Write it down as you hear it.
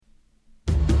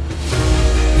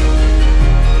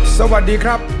สวัสดีค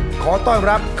รับขอต้อน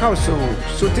รับเข้าสู่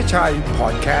สุทธิชัย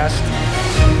Podcast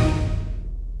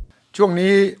ช่วง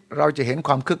นี้เราจะเห็นค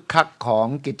วามคึกคักของ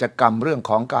กิจกรรมเรื่อง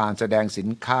ของการแสดงสิน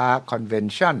ค้าคอนเวน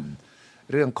ชั่น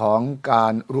เรื่องของกา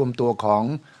รรวมตัวของ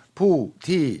ผู้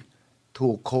ที่ถู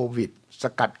กโควิดส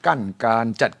กัดกั้นการ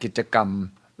จัดกิจกรรม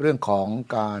เรื่องของ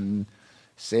การ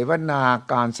เสวนา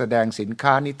การแสดงสิน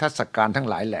ค้านิทรรศการทั้ง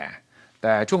หลายแหละแ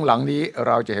ต่ช่วงหลังนี้เ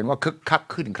ราจะเห็นว่าคึกคัก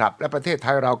ขึ้นครับและประเทศไท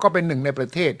ยเราก็เป็นหนึ่งในปร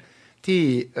ะเทศที่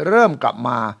เริ่มกลับม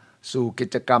าสู่กิ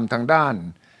จกรรมทางด้าน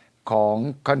ของ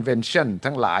คอนเวนชั่น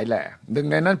ทั้งหลายแหละหนึ่ง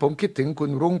ในนั้นผมคิดถึงคุ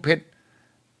ณรุ่งเพชร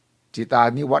จิตา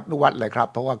นิวัฒน์เลยครับ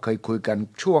เพราะว่าเคยคุยกัน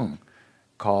ช่วง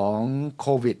ของโค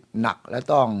วิดหนักและ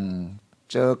ต้อง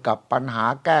เจอกับปัญหา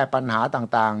แก้ปัญหา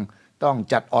ต่างๆต้อง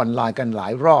จัดออนไลน์กันหลา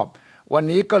ยรอบวัน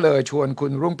นี้ก็เลยชวนคุ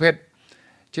ณรุ่งเพชร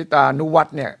จิตานุวัฒ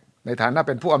น์เนี่ยในฐานะเ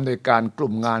ป็นผู้อำนวยการก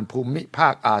ลุ่มงานภูมิภา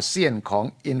คอาเซียนของ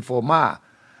Informa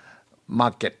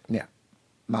Market เนี่ย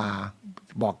มา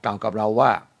บอกกล่าวกับเราว่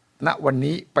าณวัน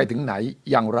นี้ไปถึงไหน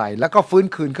อย่างไรแล้วก็ฟื้น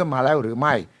คืนขึ้นมาแล้วหรือไ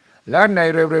ม่และใน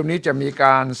เร็วๆนี้จะมีก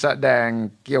ารแสดง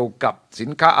เกี่ยวกับสิ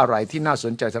นค้าอะไรที่น่าส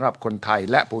นใจสำหรับคนไทย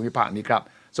และภูมิภาคนี้ครับ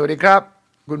สวัสดีครับ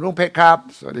คุณรุ่งเพชรครับ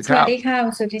สวัสดีครับสวัสดีค่ะ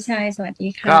สุทธิชัยสวัสดี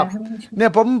ค่ะเนี่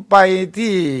ยผมไป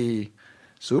ที่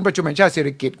ศูนย์ประชุมแห่งชาติสิ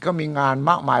ริกิติ์ก็มีงาน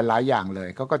มากมายหลายอย่างเลย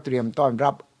เขาก็เตรียมต้อนรั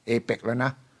บเอเปกแล้วน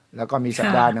ะแล้วก็มีสัป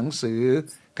ดาห์หนังสือ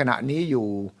ขณะนี้อยู่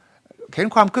เห็น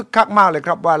ความคึกคักมากเลยค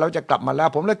รับว่าเราจะกลับมาแล้ว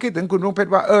ผมเลยคิดถึงคุณรุ่งเพช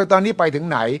รว่าตอนนี้ไปถึง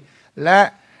ไหนและ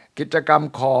กิจกรรม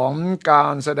ของกา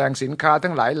รแสดงสินค้า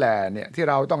ทั้งหลายแหล่เนี่ยที่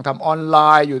เราต้องทำออนไล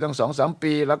น์อยู่ตั้ง 2-3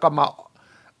 ปีแล้วก็มา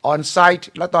ออนไซต์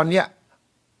แล้วตอนนี้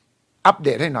อัปเด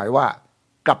ตให้หน่อยว่า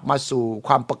กลับมาสู่ค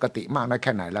วามปกติมากน้อยแ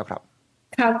ค่ไหนแล้วครับ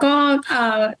ค่ะก็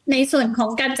ในส่วนของ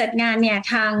การจัดงานเนี่ย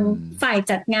ทางฝ่าย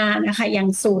จัดงานนะคะอย่าง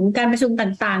ศูนย์การประชุม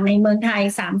ต่างๆในเมืองไทย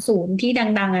3ศูนย์ที่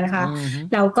ดังๆนะคะ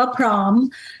เราก็พร้อม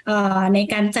ใน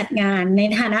การจัดงานใน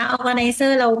ฐานะ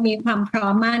organizer เรามีความพร้อ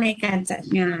มมากในการจัด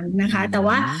งานนะคะแต่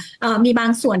ว่ามีบา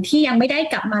งส่วนที่ยังไม่ได้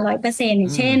กลับมา 100% อย่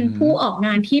างเช่นผู้ออกง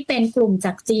านที่เป็นกลุ่มจ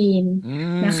ากจีน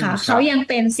นะคะเขายัง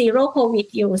เป็นซีโร่โควิด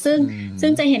อยู่ซึ่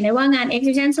งจะเห็นได้ว่างาน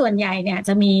exhibition ส่วนใหญ่เนี่ยจ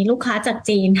ะมีลูกค้าจาก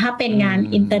จีนถ้าเป็นงาน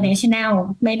international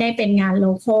ไม่ได้เป็นงานโล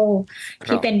คอล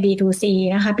ที่เป็น B2C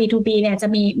นะคะ B2B เนี่ยจะ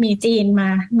มีจีน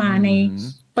มาใน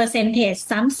เปอร์เซ็นเทจ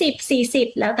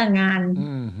30-40แล้วแต่งาน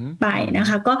ไปนะค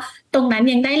ะก็ตรงนั้น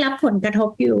ยังได้รับผลกระทบ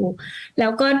อยู่แล้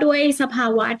วก็ด้วยสภา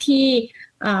วะที่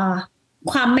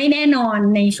ความไม่แน่นอน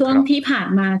ในช่วงที่ผ่าน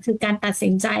มาคือการตัดสิ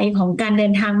นใจของการเดิ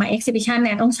นทางมา Exhibition เ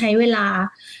นี่ยต้องใช้เวลา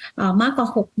มากกว่า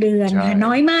6เดือนค่ะ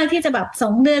น้อยมากที่จะแบบ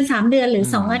2เดือน3เดือนหรือ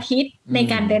2อาทิตย์ใน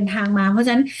การเดินทางมาเพราะฉ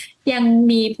ะนั้นยัง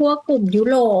มีพวกกลุ่มยุ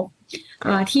โรป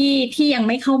ที่ยัง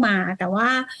ไม่เข้ามาแต่ว่า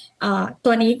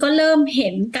ตัวนี้ก็เริ่มเห็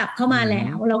นกลับเข้ามาแ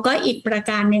ล้วก็อีกประ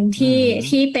การหนึ่ง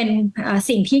ที่เป็น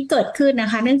สิ่งที่เกิดขึ้นน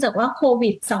ะคะเนื่องจากว่าโควิ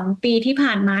ด2ปีที่ผ่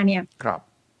านมาเนี่ย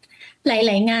ห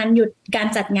ลายๆงานหยุดการ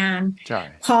จัดงาน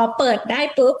พอเปิดได้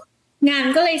ปุ๊บงาน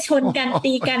ก็เลยชนกัน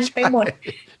ตีกันไปหมด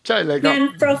ใช่เลยครับงาน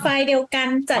โปรไฟล์เดียวกัน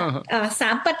จัด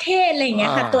3ประเทศอะไรอย่างเงี้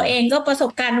ยค่ะตัวเองก็ประส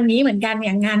บการณ์ตรงนี้เหมือนกันอ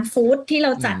ย่างงานฟู้ดที่เร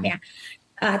าจัดเนี่ย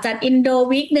จัดอินโด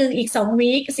วีคนึงอีก2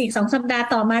วีคอีก2สัปดาห์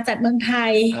ต่อมาจัดเมืองไท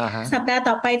ยสัปดาห์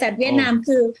ต่อไปจัดเวียดนาม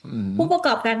คือผู้ประก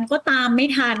อบการก็ตามไม่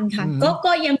ทันค่ะ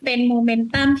ก็ยังเป็นโมเมน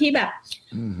ตัมที่แบบ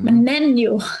มันแน่นอ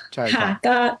ยู่ค่ะ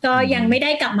ก็ยังไม่ไ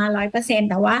ด้กลับมา 100%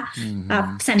 แต่ว่า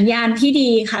สัญญาณที่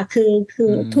ดีค่ะคื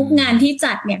อทุกงานที่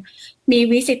จัดเนี่ยมี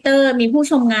วิสิเตอร์มีผู้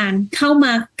ชมงานเข้าม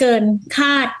าเกินค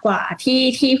าดกว่า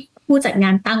ที่ผู้จัดงา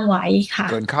นตั้งไว้ค่ะ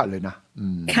เกินคาดเลยนะ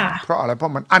ค่ะเพราะอะไรเพรา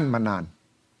ะมันอั้นมานาน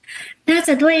น่าจ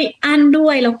ะด้วยอั้นด้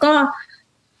วยแล้วก็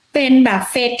เป็นแบบ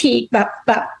เฟติกแบบ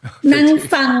นั่ง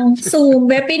ฟังซูม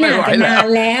เว็บบินาร์กันนาน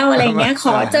แล้วอะไรเงี้ยข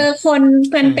อเจอคน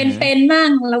เป็นบ้า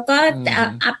งแล้วก็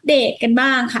อัปเดตกันบ้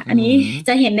างค่ะอันนี้จ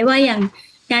ะเห็นได้ว่าอย่าง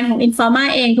งานของ Informa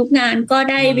เองทุกงานก็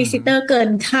ได้วิสิเตอร์เกิ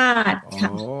นคาดค่ะ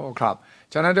โอ้ครับ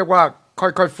ฉะนั้นเรียกว่าค่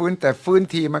อยๆฟื้นแต่ฟื้น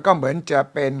ทีมันก็เหมือนจะ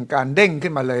เป็นการเด้งขึ้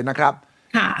นมาเลยนะครับ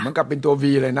เหมือนกับเป็นตัว V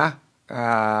เลยนะ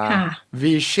V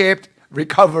shaped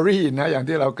recovery นะอย่าง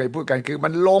ที่เราเคยพูดกันคือมั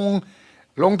นลง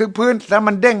ถึงพื้นแล้ว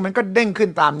มันเด้งมันก็เด้งขึ้น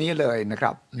ตามนี้เลยนะค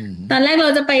รับตอนแรกเรา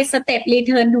จะไปสเต็ป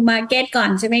return to market ก่อน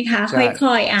ใช่ไหมคะ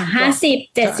ค่อยๆ50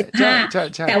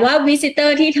 75แต่ว่า visitor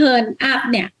ที่ turn up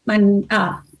เนี่ยมัน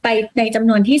ไปในจำ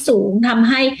นวนที่สูงทำ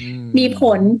ให้มีผ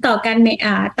ลต่อการ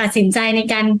ตัดสินใจใน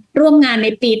การร่วมงานใน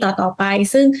ปีต่อๆไป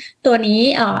ซึ่งตัวนี้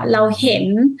เราเห็น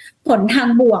ผลทาง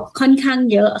บวกค่อนข้าง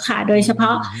เยอะค่ะโดยเฉพา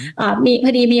ะพ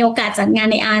อดีมีโอกาสจัดงาน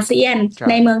ในอาเซียน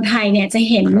ในเมืองไทยเนี่ยจะ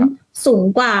เห็นสูง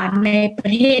กว่าในปร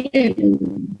ะเทศอื่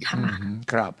นๆค่ะ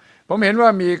ครับผมเห็นว่า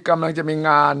มีกำลังจะมี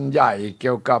งานใหญ่เ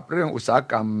กี่ยวกับเรื่องอุตสาห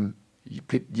กรรม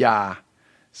ผลิตยา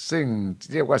ซึ่ง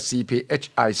เรียกว่า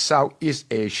CPHI Southeast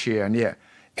Asia เนี่ย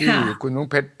ที่คุณนุ้ง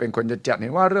เพชรเป็นคนจะจัดเห็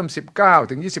นว่าเริ่ม19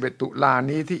ถึง21ตุลา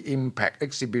นี้ที่ Impact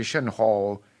Exhibition Hall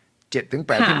 7 ถึง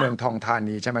 8ที่เมืองทองธา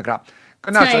นีใช่ไหมครับก็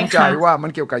น่าสนใจว่ามั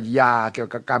นเกี่ยวกับยาเกี่ยว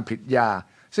กับการผลิตยา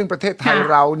ซึ่งประเทศไทย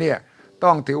เราเนี่ยต้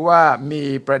องถือว่ามี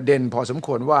ประเด็นพอสมค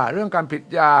วรว่าเรื่องการผลิต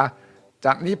ยาจ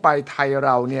ากนี้ไปไทยเร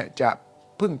าเนี่ยจะ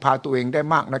พึ่งพาตัวเองได้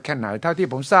มากน้อยแค่ไหนเท่าที่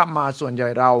ผมทราบมาส่วนใหญ่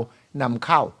เรานำเ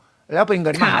ข้าแล้วเป็นเ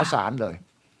งินมหาศาลเลย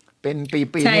เป็น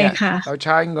ปีๆเนี่ยเราใ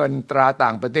ช้เงินตราต่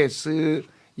างประเทศซื้อ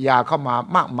ยาเข้ามา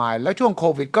มากมายแล้วช่วงโค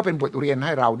วิดก็เป็นบทเรียนใ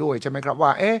ห้เราด้วยใช่ไหมครับว่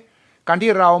าการ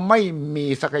ที่เราไม่มี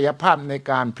ศักยภาพใน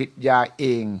การผลิตยาเอ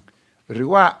งหรือ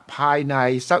ว่าภายใน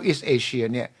Southeast Asia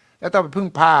เนี่ยแล้วต้องไปพึ่ง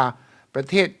พาประ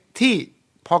เทศที่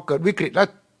พอเกิดวิกฤตแล้ว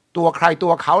ตัวใครตั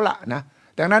วเขาล่ะนะ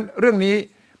ดังนั้นเรื่องนี้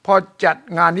พอจัด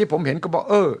งานนี้ผมเห็นก็บอก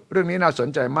เรื่องนี้น่าสน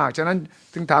ใจมากฉะนั้น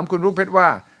ถึงถามคุณรุ่งเพชรว่า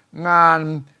งาน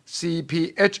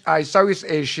CPHI Southeast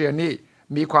Asia นี่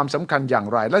มีความสำคัญอย่าง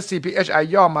ไรและ CPHI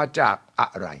ย่อมาจากอะ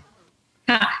ไร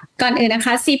ค่ะก่อนอื่นนะค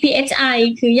ะ CPHI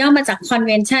คือย่อมาจาก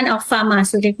Convention of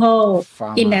Pharmaceutical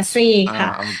Industry ค่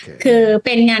ะคือเ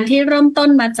ป็นงานที่เริ่มต้น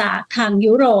มาจากทาง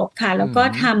ยุโรปค่ะแล้วก็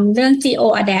ทำเรื่อง Geo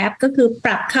Adapt ก็คือป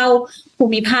รับเข้าภู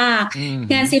มิภาค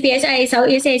งาน CPHI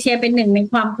Southeast Asia เป็นหนึ่งใน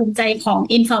ความภูมิใจของ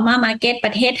Informa Market ป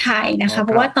ระเทศไทยนะคะเพ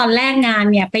ราะว่าตอนแรกงาน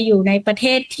เนี่ยไปอยู่ในประเท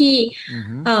ศที่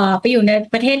ไปอยู่ใน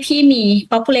ประเทศที่มี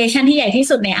population ที่ใหญ่ที่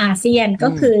สุดในอาเซียนก็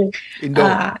คือ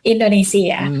อินโดนีเซี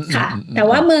ยค่ะแต่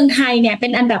ว่าเมืองไทยเนี่ยเ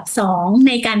ป็นอันดับ2ใ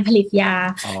นการผลิตยา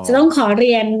จะต้องขอเ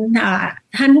รียน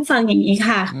ท่านผู้ฟังอย่างนี้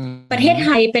ค่ะประเทศไท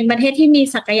ยเป็นประเทศที่มี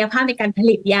ศักยภาพในการผ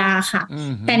ลิตยาค่ะ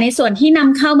แต่ในส่วนที่น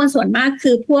ำเข้ามาส่วนมาก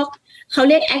คือพวกเขา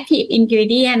เรียก active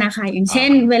ingredient นะคะอย่างเช่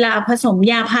นเวลาผสม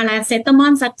ยาพาราเซตามอ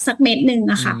ลสักเม็ดหนึ่ง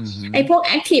อะค่ะไอ้พวก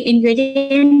active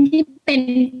ingredient ที่เป็น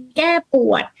แก้ป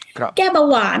วดแก้เบา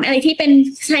หวานอะไรที่เป็น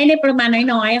ใช้ในประมาณ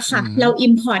น้อยๆค่ะเรา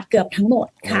import เกือบทั้งหมด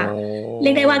ค่ะเรี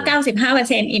ยกได้ว่า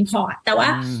 95% import แต่ว่า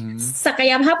ศัก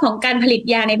ยภาพของการผลิต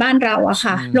ยาในบ้านเราอะ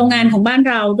ค่ะโรงงานของบ้าน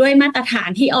เราด้วยมาตรฐาน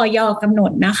ที่อย.กำหน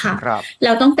ดนะคะเร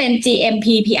าต้องเป็น GMP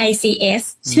PICS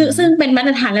ซึ่งเป็นมาต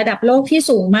รฐานระดับโลกที่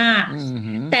สูงมาก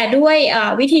แต่ด้วย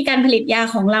วิธีการผลิตยา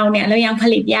ของเราเนี่ยเรายังผ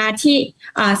ลิตยาที่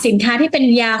สินค้าที่เป็น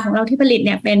ยาของเราที่ผลิตเ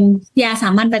นี่ยเป็นยาสา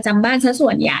มัญประจำบ้านซะส่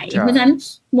วนใหญ่เพราะฉะนั้น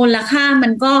มูลค่ามั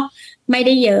นก็ไม่ไ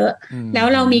ด้เยอะแล้ว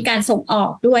เรามีการส่งออ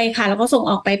กด้วยค่ะแล้วก็ส่ง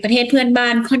ออกไปประเทศเพื่อนบ้า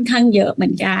นค่อนข้างเยอะเหมื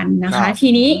อนกันนะคะที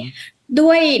นี้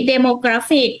ด้วยเดโมกรา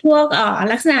ฟิกพวก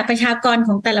ลักษณะประชากรข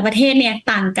องแต่ละประเทศเนี่ย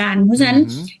ต่างกันเพราะฉะนั้น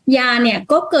ยาเนี่ย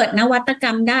ก็เกิดนวัตกร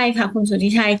รมได้ค่ะคุณสุทธิ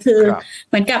ชัยคือ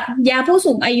เหมือนกับยาผู้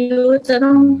สูงอายุจะ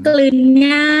ต้องกลืน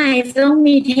ง่ายจะต้อง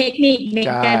มีเทคนิคใน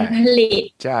การผลิต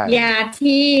ยา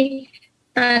ที่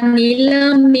ตอนนี้เริ่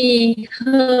มมีเฮ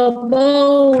อร์โบ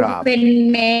เป็น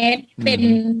เม็ดเ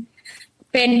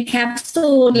ป็นแคปซู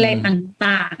ลอะไร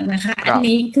ต่างๆนะคะอัน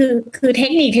นี้คือเท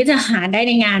คนิคที่จะหาได้ใ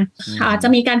นงานจะ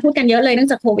มีการพูดกันเยอะเลยเนื่อง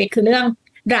จากโควิดคือเรื่อง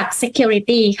drug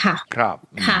security ค่ะ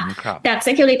ค่ะ drug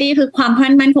security คือความ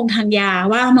มั่นคงทางยา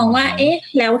ว่ามองว่า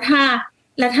แล้วถ้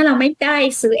าเราไม่ได้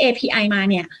ซื้อ API มา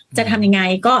เนี่ยจะทำยังไง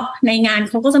ก็ในงาน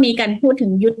เขาก็จะมีการพูดถึ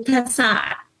งยุทธศา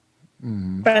สตร์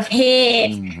ประเทศ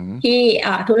ที่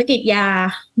ธุรกิจยา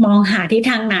มองหาที่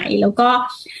ทางไหนแล้วก็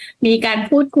มีการ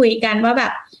พูดคุยกันว่าแบ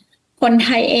บคนไท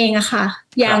ยเองอะค่ะ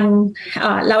ยัง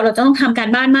เราจะต้องทำการ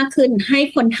บ้านมากขึ้นให้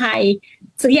คนไทย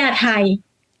ซื้อยาไทย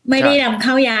ไม่ได้นำเ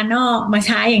ข้ายานอกมาใ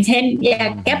ช้อย่างเช่นยา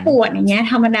แก้ปวดอย่างเงี้ย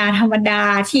ธรรมดา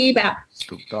ที่แบบ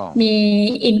มี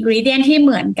อินกรีเดียนที่เ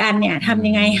หมือนกันเนี่ยทำ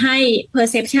ยังไงให้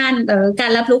perception หรือกา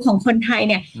รรับรู้ของคนไทย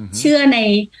เนี่ยเชื่อใน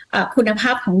คุณภ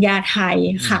าพของยาไทย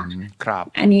ค่ะ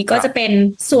อันนี้ก็จะเป็น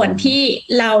ส่วนที่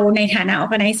เราในฐานะ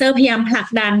organizer พยายามผลัก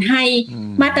ดันให้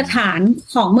มาตรฐาน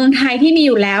ของเมืองไทยที่มีอ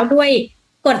ยู่แล้วด้วย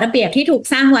กฎระเบียบที่ถูก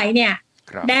สร้างไว้เนี่ย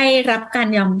ได้รับการ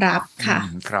ยอมรับค่ะ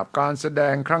ครับการแสด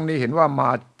งครั้งนี้เห็นว่าม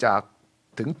าจาก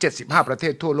ถึง75ประเท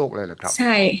ศทั่วโลกเลยเหรอครับใ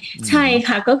ช่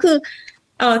ค่ะก็คือ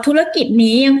ธุรกิจ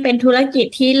นี้ยังเป็นธุรกิจ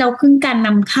ที่เราเพิ่งการน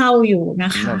ำเข้าอยู่น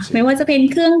ะคะไม่ว่าจะเป็น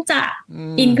เครื่องจักร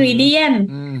อินกรีเดียน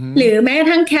หรือแม้กระ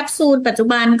ทั่งแคปซูลปัจจุ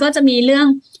บันก็จะมีเรื่อง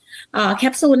แค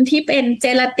ปซูลที่เป็นเจ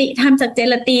ลาตินทำจากเจ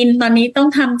ลาตินตอนนี้ต้อง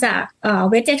ทำจาก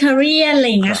เวจิเทเรียนอะไร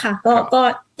อย่างเงี้ยค่ะก็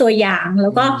ตัวอย่างแล้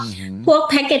วก็พวก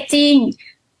แพคเกจจิ้ง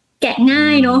แกะง่า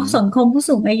ยเนาะสังคมผู้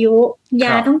สูงอายุย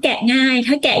าต้องแกะง่าย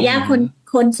ถ้าแกะยาก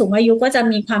คนสูงอายุก็จะ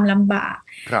มีความลำบาก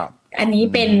อันนี้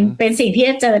เป็นสิ่งที่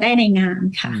จะเจอได้ในงาน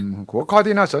ค่ะหัวข้อ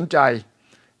ที่น่าสนใจ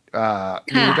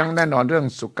มีทั้งแน่นอนเรื่อง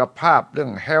สุขภาพเรื่อ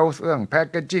ง health เรื่อง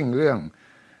packaging เรื่อง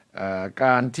ก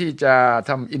ารที่จะ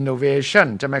ทำ innovation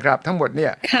ใช่ไหมครับทั้งหมดเนี่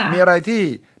ยมีอะไร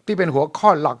ที่เป็นหัวข้อ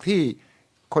หลักที่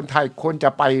คนไทยควรจะ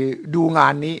ไปดูงา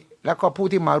นนี้แล้วก็ผู้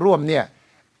ที่มาร่วมเนี่ย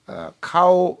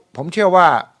ผมเชื่อว่า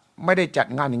ไม่ได้จัด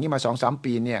งานอย่างนี้มา 2-3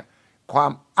 ปีเนี่ย ควา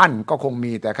มอั้นก็คง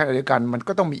มีแต่ขณะเดียวกันมัน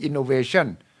ก็ต้องมี innovation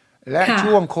และ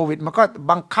ช่วงโควิดมันก็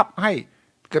บังคับให้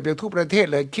เกือบทุกประเทศ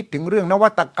เลยคิดถึงเรื่องนวั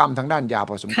ตกรรมทางด้านยา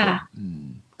พอสมควร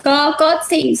ก็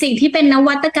สิ่งที่เป็นน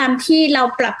วัตกรรมที่เรา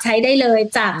ปรับใช้ได้เลย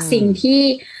จากสิ่งที่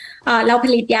เราผ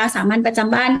ลิตยาสามัญประจ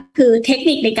ำบ้านคือเทค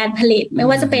นิคในการผลิตไม่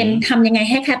ว่าจะเป็นทำยังไง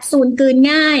ให้แคปซูลกลืน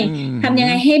ง่ายทำยัง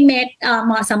ไงให้เม็ดเห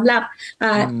มาะสำหรับ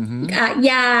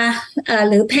ยา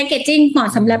หรือแพคเกจจิ้งเหมาะ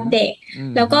สำหรับเด็ก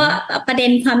แล้วก็ประเด็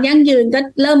นความยั่งยืนก็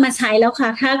เริ่มมาใช้แล้วค่ะ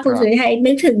ถ้าคุณสุริชัย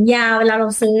นึกถึงยาเวลาเรา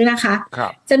ซื้อนะคะ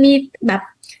จะมีแบบ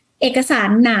เอกสาร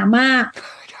หนามาก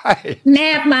แน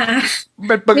บมาเ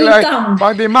ป็นปึกเลยบา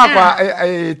งทีมากกว่าไอ้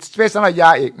สเปซสำหรับย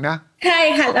าอีกนะใช่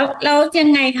ค่ะแล้วยั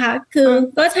งไงคะคือ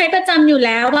ก็ใช้ประจำอยู่แ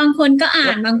ล้วบางคนก็อ่า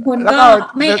นบางคนก็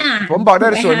ไม่อ่านผมบอกได้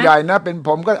ส่วนใหญ่นะเป็นผ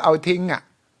มก็เอาทิ้ง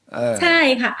ใช่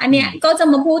ค่ะอันเนี้ยก็จะ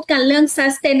มาพูดกันเรื่อง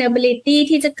sustainability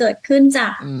ที่จะเกิดขึ้นจา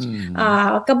ก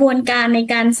กระบวนการใน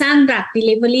การสร้าง drug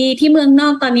delivery ที่เมืองนอ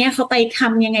กตอนนี้เขาไปท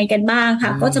ำยังไงกันบ้างค่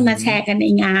ะก็จะมาแชร์กันใน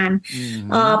งาน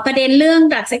ประเด็นเรื่อง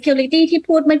drug security ที่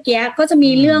พูดเมื่อกี้ก็จะ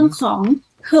มีเรื่องของ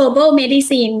herbal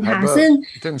medicine ค่ะซึ่ง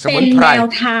เป็นแนว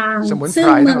ทางซึ่ง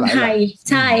เมืองไทย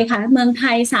ใช่ค่ะเมืองไท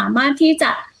ยสามารถที่จ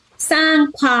ะสร้าง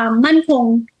ความมั่นคง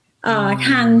ท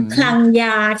างคลังย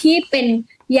าที่เป็น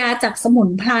ยาจากสมุน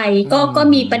ไพรก็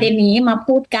มีประเด็นนี้มา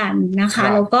พูดกันนะคะ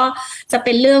แล้วก็จะเ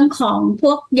ป็นเรื่องของพ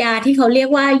วกยาที่เขาเรียก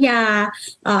ว่ายา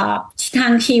ทา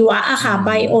งชีวะอะค่ะไบ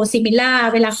โอซิมิลา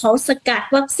เวลาเขาสกัด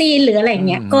วัคซีนหรืออะไร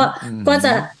เงี้ยก็จ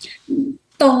ะ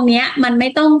ตรงเนี้ยมันไม่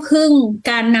ต้องพึ่ง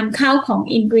การนำเข้าของ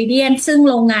อินกรีเดียนซึ่ง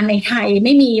โรงงานในไทยไ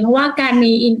ม่มีเพราะว่าการ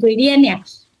มีอินกรีเดียนเนี่ย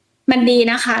มันดี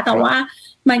นะคะแต่ว่า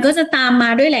มันก็จะตามมา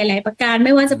ด้วยหลายๆประการไ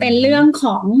ม่ว่าจะเป็นเรื่องข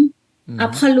อง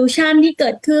pollution ที่เกิ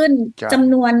ดขึ้นจ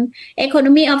ำนวน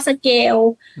economy of scale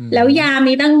แล้วยา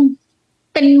มีตั้ง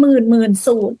เป็นหมื่น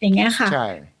สูตรอย่างเงี้ยค่ะใช่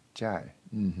ใช่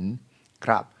ค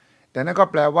รับแต่นั่นก็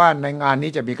แปลว่าในงาน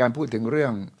นี้จะมีการพูดถึงเรื่อ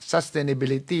ง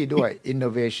sustainability ด้วย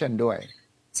innovation ด้วย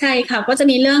ใช่ค่ะก็จะ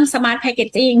มีเรื่อง smart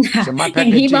packaging ค่ะอย่า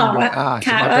งที่บอกว่า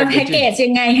ค่ะว่าแพ็กเกจยั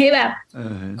งไงให้แบบ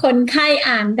คนไข้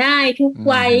อ่านได้ทุก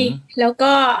วัยแล้ว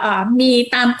ก็มี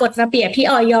ตามกฎระเบียบที่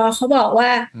อย.เขาบอกว่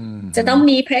าจะต้อง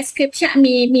มี prescription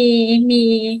มี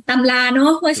ตำราเนา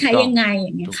ะว่าใช้ยังไงอ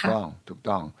ย่างเงี้ยค่ะถูก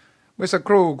ต้องเมื่อสักค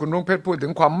รู่คุณรุ่งเพชรพูดถึ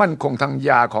งความมั่นคงทาง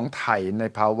ยาของไทยใน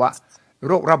ภาวะโ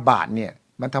รคระบาดเนี่ย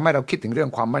มันทำให้เราคิดถึงเรื่อง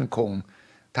ความมั่นคง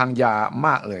ทางยาม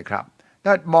ากเลยครับ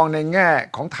ถ้ามองในแง่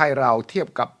ของไทยเราเทียบ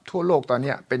กับทั่วโลกตอน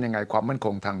นี้เป็นยังไงความมั่นค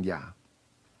งทางยา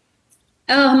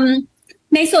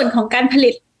ในส่วนของการผลิ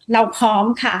ตเราพร้อม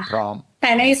ค่ะพร้อมแ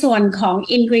ต่ในส่วนของ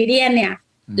อินกรีเดียนเนี่ย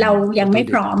เรายังไม่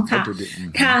พร้อมค่ะ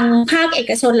ทางภาคเอ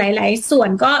กชนหลายๆส่วน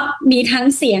ก็มีทั้ง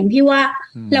เสียงที่ว่า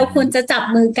เราควรจะจับ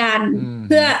มือกันเ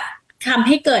พื่อทำใ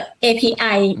ห้เกิด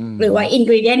API หรือว่า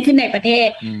ingredient ขึ้นในประเทศ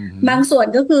บางส่วน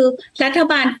ก็คือรัฐ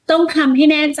บาลต้องทำให้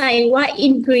แน่ใจว่า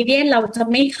ingredient เราจะ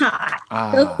ไม่ขาด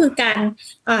ก็คือการ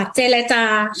เจรจา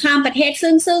ข้ามประเทศ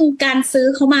ซึ่งการซื้อ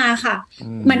เข้ามาค่ะ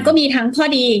มันก็มีทั้งข้อ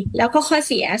ดีแล้วก็ข้อ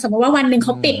เสียสมมติว่าวันหนึ่งเข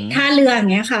าปิดท่าเรืออย่า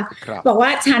งเงี้ยค่ะบอกว่า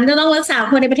ฉันจะต้องรักษา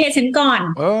คนในประเทศฉันก่อน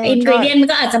ingredient มัน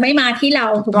ก็อาจจะไม่มาที่เรา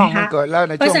ถูกไหมคะเกิดแล้ว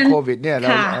ในช่วงโควิดเนี่ย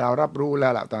เรารับรู้แล้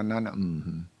วล่ะตอนนั้น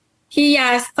ที่ยา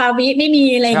ฟาวิไม่มี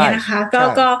อะไรเงี้ยนะคะ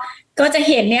ก็จะ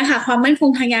เห็นเนี่ยค่ะความมั่นคง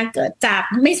ทางยาเกิดจาก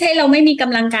ไม่ใช่เราไม่มีก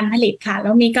ำลังการผลิตค่ะเร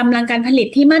ามีกำลังการผลิต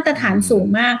ที่มาตรฐานสูง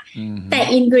มากแต่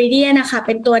อินกรีเดียนนะคะเ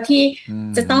ป็นตัวที่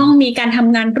จะต้องมีการท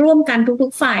ำงานร่วมกันทุ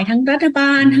กๆฝ่ายทั้งรัฐบ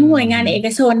าลทั้งหน่วยงานเอก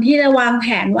ชนที่จะวางแผ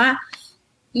นว่า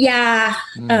ยา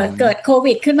เกิดโค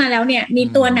วิดขึ้นมาแล้วเนี่ยมี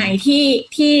ตัวไหน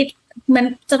ที่มัน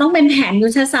จะต้องเป็นแผนยุ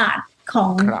ทธศาสตร์ขอ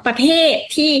งประเทศ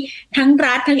ที่ทั้ง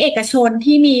รัฐทั้งเอกชน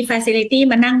ที่มี facility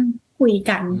มานั่งคุย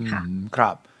กันค่ะค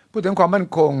รับพูดถึงความมั่น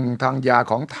คงทางยา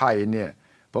ของไทยเนี่ย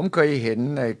ผมเคยเห็น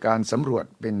ในการสำรวจ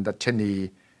เป็นดัชนี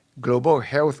global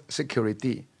health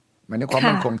security หมายถึงความ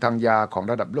มั่นคงทางยาของ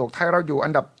ระดับโลกไทยเราอยู่อั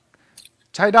นดับ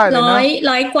ใช้ได้เลยนะ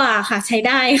ร้อยกว่าค่ะใช้ไ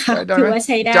ด้ค่ะถือว่าใ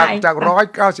ช้ได้จาก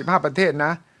195ประเทศน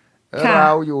ะเรา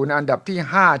อยู่ในอันดับที่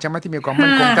5ใช่ไหมที่มีความมั่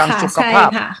นคงทางสุขภาพ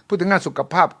พูดถึงงานสุข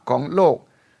ภาพของโลก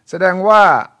แสดงว่า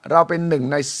เราเป็น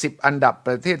1ใน10อันดับป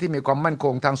ระเทศที่มีความมั่นค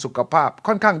งทางสุขภาพ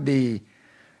ค่อนข้างดี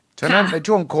ฉะนั้นใน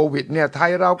ช่วงโควิดเนี่ยไท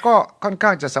ยเราก็ค่อนข้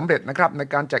างจะสำเร็จนะครับใน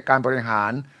การจัดการบริหา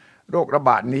รโรคระบ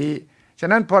าดนี้ฉะ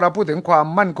นั้นพอเราพูดถึงความ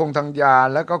มั่นคงทางยา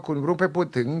แล้วก็คุณรุ่งเพชรพูด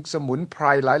ถึงสมุนไพร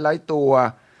หลายๆตัว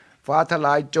ฟ้าทล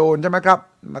ายโจรใช่ไหมครับ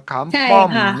มะขามป้อม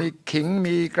มีขิง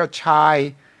มีกระชาย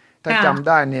ถ้าจำไ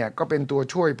ด้เนี่ยก็เป็นตัว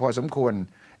ช่วยพอสมควร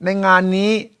ในงาน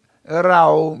นี้เรา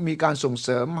มีการส่งเส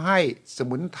ริมให้ส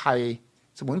มุ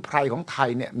นไพรของไทย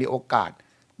เนี่ยมีโอกาส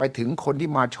ไปถึงคนที่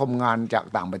มาชมงานจาก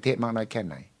ต่างประเทศมากน้อยแค่ไ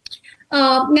หน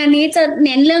งานนี้จะเ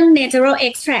น้นเรื่อง natural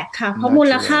extract ค่ะเพราะมู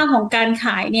ลค่าของการข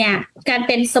ายเนี่ยการเ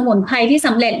ป็นสมุนไพรที่ส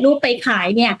ำเร็จรูปไปขาย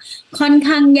เนี่ยค่อน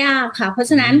ข้างยากค่ะเพราะ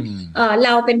ฉะนั้นเร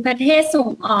าเป็นประเทศส่ง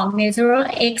ออก natural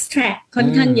extract ค่อน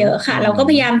ข้างเยอะค่ะเราก็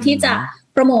พยายามที่จะ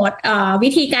โปรโมทวิ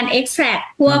ธีการ extract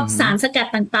พวกสารสกัด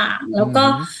ต่างๆแล้วก็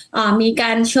มีก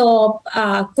ารโชว์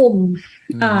กลุ่ม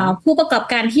ผู้ประกอบ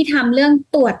การที่ทำเรื่อง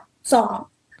ตรวจสอบ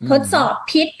ทดสอบ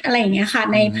พิษอะไรอย่างเงี้ยค่ะ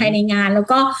ในภายในงานแล้ว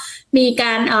ก็มีก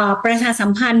ารประชาสั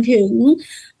มพันธ์ถึง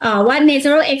ว่า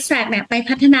natural extract เนี่ยไป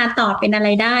พัฒนาต่อเป็นอะไร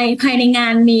ได้ภายในงา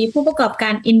นมีผู้ประกอบกา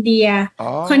รอินเดีย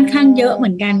ค่อนข้างเยอะเหมื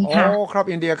อนกันค่ะอ๋อครับ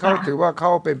อินเดียเขาถือว่าเขา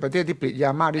เป็นประเทศที่ผลิตย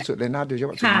ามากที่สุดเลยนะโดยเฉพ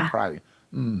าะสมุนไพร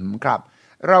ครับ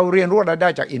เราเรียนรู้อะไรได้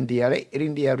จากอินเดียและ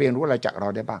อินเดียเรียนรู้อะไรจากเรา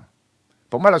ได้บ้าง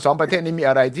ผมว่าเราสองประเทศนี้มี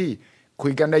อะไรที่คุ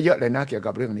ยกันได้เยอะเลยนะเกี่ยว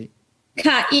กับเรื่องนี้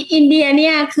ค่ะอินเดียเ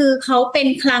นี่ยคือเขาเป็น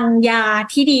คลังยา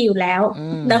ที่ดีอยู่แล้ว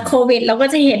แล้วโควิดเราก็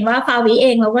จะเห็นว่าฟาวิเอ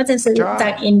งเราก็จะซื้อจา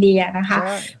กอินเดียนะคะ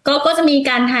ก็จะมี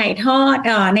การถ่ายทอด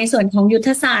ในส่วนของยุทธ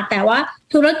ศาสตร์แต่ว่า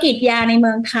ธุรกิจยาในเ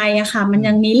มืองไทยอะค่ะมัน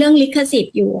ยังมีเรื่องลิขสิท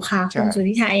ธิ์อยู่ค่ะคุณสุท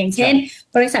ธิชัยอย่างเช่น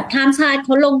บริษัทข้ามชาติเข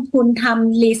าลงทุนท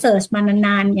ำรีเสิร์ชมาน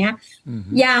านๆเนี้ย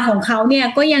ยาของเขาเนี่ย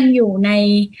ก็ยังอยู่ใน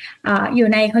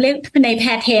เขาเรียกในแพ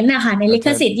ทเทนต์นะคะในลิข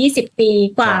สิทธิ์20 ปี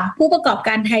กว่าผู้ประกอบก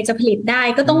ารไทยจะผลิตได้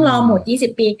ก็ต้องรอหมด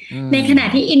20 ปีในขณะ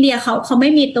ที่อินเดียเขาไม่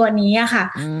มีตัวนี้อะค่ะ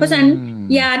เพราะฉะนั้น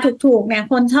ยาถูกๆเนี่ย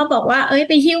คนชอบบอกว่า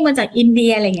ไปหิ้วมาจากอินเดี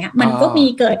ยอะไรเงี้ยมันก็มี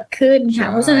เกิดขึ้นค่ะ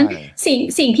เพราะฉะนั้น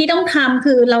สิ่งที่ต้องทำ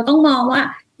คือเราต้องมองว่า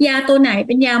ยาตัวไหนเ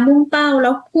ป็นยามุ่งเป้าแล้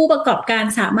วผู้ประกอบการ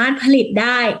สามารถผลิตไ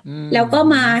ด้แล้วก็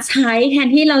มาใช้แทน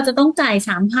ที่เราจะต้องจ่าย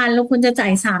 3,000 เราควรจะจ่า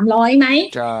ย300ไหม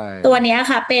ตัวเนี้ย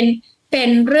ค่ะเป็น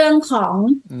เรื่องของ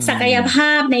ศักยภ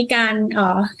าพในการ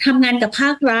ทำงานกับภ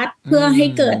าครัฐเพื่อให้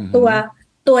เกิด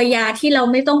ตัวยาที่เรา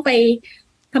ไม่ต้องไป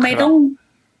ทำไมต้อง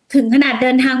ถึงขนาดเดิ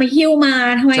นทางไปหิ้วมา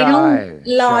ทำไมต้อง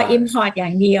รอ import อย่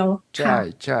างเดียว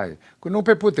ใช่คุณนุ๊กไ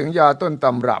ปพูดถึงยาต้นต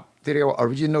ำรับที่เรียกว่า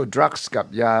original drugs กับ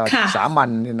ยาสามัญ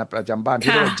ในประจำบ้าน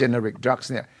ที่เรียกว่า generic drugs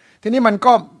เนี่ยทีนี้มัน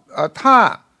ก็ถ้า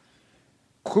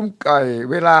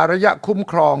เวลาระยะคุ้ม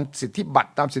ครองสิทธิบัต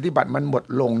รตามสิทธิบัตรมันหมด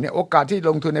ลงเนี่ยโอกาสที่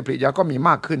ลงทุนในผลิตยาก็มีม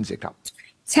ากขึ้นสิครับ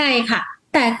ใช่ค่ะ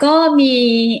แต่ก็มี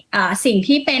สิ่ง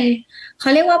ที่เป็นเขา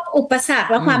เรียกว่าอุปสรรค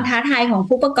และความท้าทายของ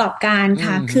ผู้ประกอบการ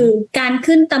ค่ะคือการ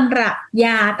ขึ้นตำรับย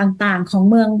าต่างๆของ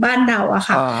เมืองบ้านเราอะ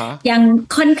ค่ะยัง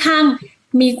ค่อนข้าง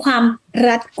มีความ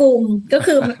รัดกุมก็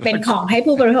คือเป็นของให้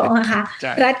ผู้บริโภคนะคะ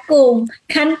รัดกุม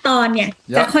ขั้นตอนเนี่ย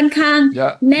จะค่อนข้าง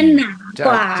แน่นหนาก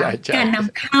ว่าการน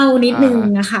ำเข้านิดนึง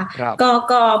นะคะ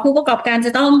ก็ผู้ประกอบการจ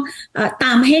ะต้องต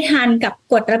ามให้ทันกับ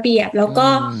กฎระเบียบแล้วก็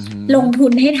ลงทุ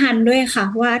นให้ทันด้วยค่ะ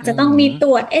ว่าจะต้องมีต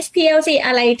รวจ SPLC อ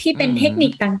ะไรที่เป็นเทคนิ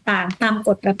คต่างๆตามก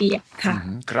ฎระเบียบค่ะ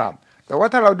ครับแต่ว่า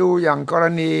ถ้าเราดูอย่างกร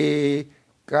ณี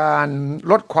การ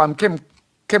ลดความเ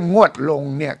ข้มงวดลง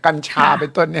เนี่ยกัญชาเป็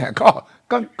นต้นเนี่ยก็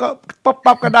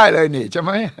ปั๊บก็ได้เลยนี่ใช่ไห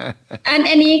ม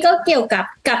อันนี้ก็เกี่ยวกับ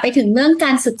กลับไปถึงเรื่องก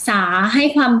ารศึกษาให้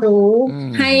ความรู้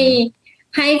ใ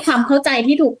ห้ความเข้าใจ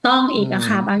ที่ถูกต้องอีกอะ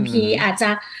ค่ะบางทีอาจจะ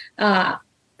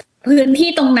พื้นที่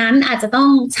ตรงนั้นอาจจะต้อง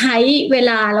ใช้เว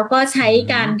ลาแล้วก็ใช้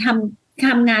การท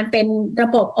ำงานเป็นระ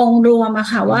บบองค์รวมอะ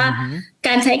ค่ะว่าก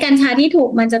ารใช้กัญชาที่ถูก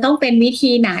มันจะต้องเป็นวิ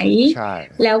ธีไหน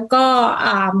แล้วก็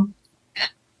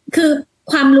คือ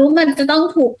ความรู้มันจะต้อง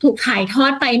ถูกถ่ายทอ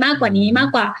ดไปมากกว่านี้มา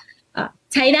กกว่า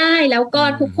ใช้ได้แล้วก็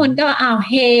ทุกคนก็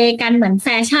เฮกันเหมือนแฟ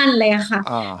ชั่นเลยอะค่ะ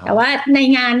แต่ว่าใน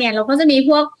งานเนี่ยเราก็จะมี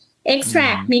พวก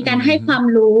extract มีการให้ความ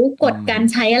รู้กฎการ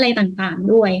ใช้อะไรต่าง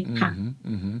ๆด้วยค่ะ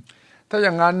ถ้าอย่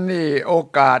างนั้นนี่โอ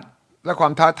กาสและควา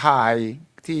มท้าทาย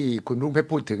ที่คุณรุ่งเพชร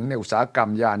พูดถึงในอุตสาหกรรม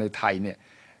ยาในไทยเนี่ย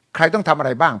ใครต้องทำอะไร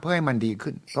บ้างเพื่อให้มันดี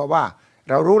ขึ้นเพราะว่า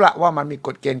เรารู้ละว่ามันมีก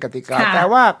ฎเกณฑ์กติกาแต่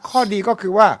ว่าข้อดีก็คื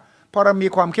อว่าพอเรามี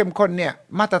ความเข้มข้นเนี่ย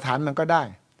มาตรฐานมันก็ได้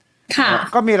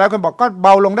ก็มีหลายคนบอกก็เบ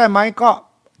าลงได้ไหมก็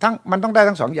มันต้องได้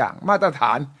ทั้งสองอย่างมาตรฐ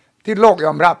านที่โลกย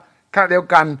อมรับขณะเดียว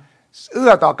กันเอื้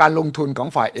อต่อการลงทุนของ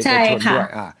ฝ่ายเอกชนด้วย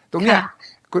ตรงเนี้ย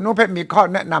คุณนุ๊กเพชรมีข้อ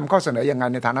แนะนำข้อเสนอยังไง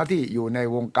ในฐานะที่อยู่ใน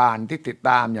วงการที่ติดต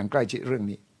ามอย่างใกล้ชิดเรื่อง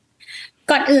นี้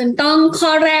ก่อนอื่นต้องข้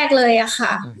อแรกเลยอะค่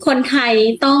ะคนไทย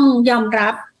ต้องยอมรั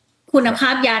บคุณภา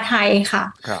พยาไทยค่ะ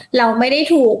เราไม่ได้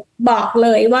ถูกบอกเล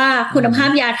ยว่าคุณภาพ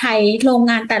ยาไทยโรง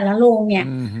งานแต่ละโรงเนี่ย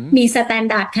มีสแตน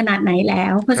ดาร์ดขนาดไหนแล้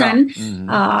วเพราะฉะนั้น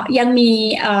ยังมี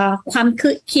ความ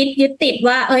คิดยึดติด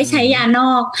ว่าใช้ยาน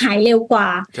อกหายเร็วกว่า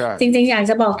จริงๆอยาก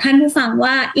จะบอกท่านผู้ฟัง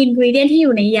ว่าอินกรีเดียนที่อ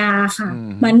ยู่ในยาค่ะ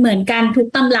มันเหมือนกันทุก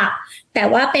ตำรับ แต่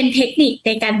ว่าเป็นเทคนิคใ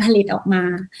นการผลิตออกมา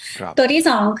ครับตัวที่ส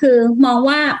องคือมอง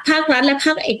ว่าภาครัฐและภ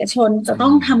าคเอกชนจะต้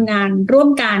องทำงานร่วม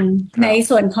กันใน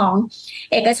ส่วนของ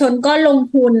เอกชนก็ลง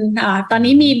ทุนตอน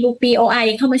นี้มี BOI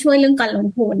เข้ามาช่วยเรื่องการลง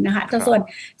ทุนนะคะแต่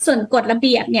ส่วนกฎระเ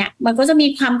บียบเนี่ยมันก็จะมี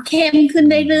ความเข้มขึ้น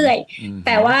เรื่อยๆแ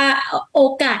ต่ว่าโอ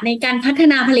กาสในการพัฒ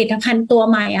นาผลิตภัณฑ์ตัว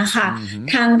ใหม่อะค่ะ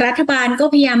ทางรัฐบาลก็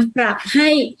พยายามปรับให้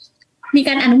มีก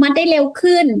ารอนุมัติได้เร็ว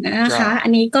ขึ้นนะคะอั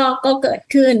นนี้ก็เกิด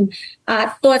ขึ้น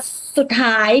ตัวสุด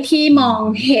ท้ายที่มอง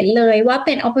เห็นเลยว่าเ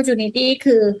ป็น opportunity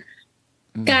คือ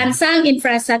การสร้าง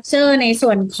infrastructure ในส่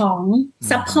วนของ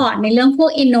support ในเรื่องพว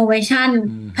ก innovation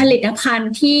ผลิตภัณ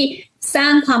ฑ์ที่สร้า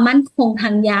งความมั่นคงทา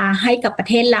งยาให้กับประ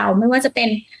เทศเราไม่ว่าจะเป็น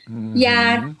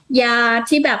ยา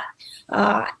ที่แบบ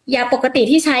ยาปกติ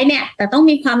ที่ใช้เนี่ยแต่ต้อง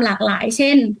มีความหลากหลายเ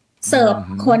ช่นเสิร์ฟ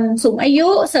คนสูงอายุ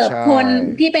เสิร์ฟคน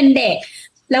ที่เป็นเด็ก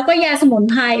แล้วก็ยาสมุน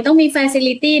ไพรต้องมี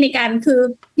facility ในการคือ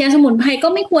ยาสมุนไพรก็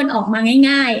ไม่ควรออกมา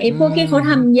ง่ายๆไอ้พวกที่เขา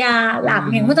ทำยาหลัก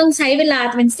เนี่ยเขาต้องใช้เวลา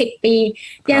เป็น10 ปี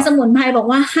ยาสมุนไพรบอก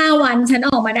ว่า5 วันฉัน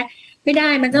ออกมาได้ไม่ได้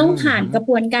มันต้องผ่านกระบ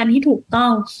วนการที่ถูกต้อ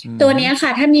งตัวนี้ค่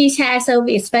ะถ้ามี share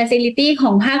service facility ข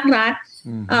องภาครัฐ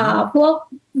พวก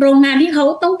โรงงานที่เขา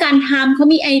ต้องการทำเขา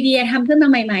มีไอเดียทำขึ้นมา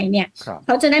ใหม่ๆเนี่ยเข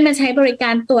าจะได้มาใช้บริกา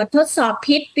รตรวจทดสอบ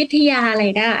พิษวิทยาอะไร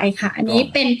ได้ค่ะอันนี้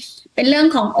เป็นเรื่อง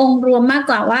ขององค์รวมมาก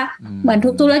กว่าว่าเหมือนทุ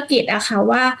กธุรกิจอะค่ะ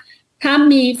ว่าถ้า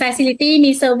มี facility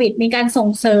มี service มีการส่ง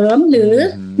เสริมหรือ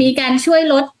มีการช่วย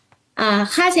ลด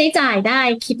ค่าใช้จ่ายได้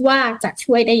คิดว่าจะ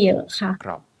ช่วยได้เยอะค่ะค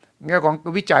รับแง่ของ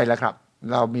วิจัยแล้วครับ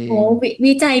เรามี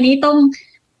วิจัยนี้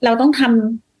เราต้องทำ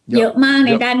เยอะมากใ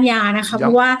นด้านยานะคะเพร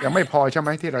าะว่ายังไม่พอใช่ไหม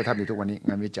ที่เราทำอยู่ทุกวันนี้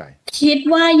งานวิจัยคิด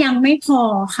ว่ายังไม่พอ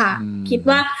ค่ะคิด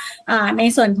ว่าใน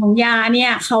ส่วนของยาเนี่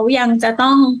ยเขายังจะต้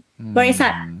องบริษั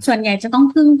ทส่วนใหญ่จะต้อง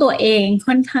พึ่งตัวเอง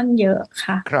ค่อนข้างเยอะ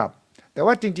ค่ะครับแต่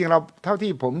ว่าจริงๆเราเท่า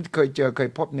ที่ผมเคย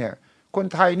พบเนี่ยคน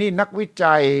ไทยนี่นักวิ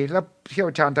จัยและเชี่ยว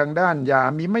ชาญทางด้านยา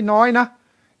มีไม่น้อยนะ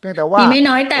เพียงแต่ว่ามีไม่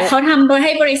น้อยแต่เขาทำโดยใ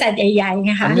ห้บริษัทใหญ่ๆไ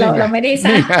งคะเราไม่ได้ส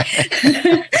ร้าง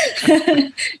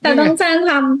แต่ต้องสร้างค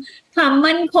วาม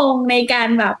มั่นคงในการ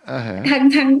แบบ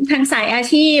ทางสายอา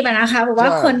ชีพนะคะเพราะว่า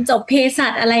คนจบเภสั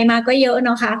ชอะไรมาก็เยอะเน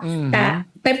าะค่ะแต่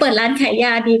ไปเปิดร้านขายย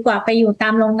าดีกว่าไปอยู่ตา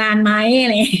มโรงงานไหมอะไ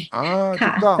รค่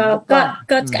ะ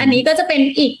ก็อันนี้ก็จะเป็น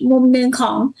อีกมุมนึงข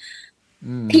อง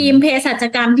ทีมเภสัช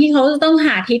กรรมที่เขาจะต้องห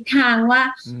าทิศทางว่า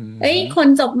คน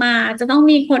จบมาจะต้อง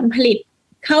มีคนผลิต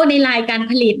เข้าในรายการ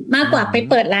ผลิตมากกว่าไป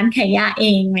เปิดร้านขายยาเอ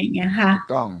งอะไรอย่างเงี้ยค่ะ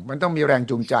มันต้องมีแรง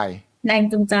จูงใจ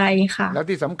ค่ะแล้ว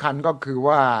ที่สำคัญก็คือ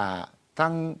ว่าทั้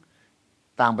ง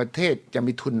ต่างประเทศจะ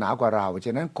มีทุนหนากว่าเราฉ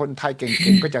ะนั้นคนไทยเก่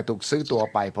งๆก็จะถูกซื้อตัว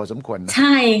ไปพอสมควรใ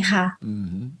ช่ค่ะ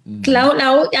แล้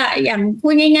วอย่างพู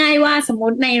ดง่ายๆว่าสมม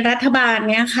ติในรัฐบาล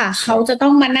เนี้ยค่ะเขาจะต้อ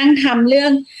งมานั่งทำเรื่อ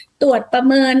งตรวจประ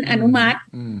เมินอนุมัติ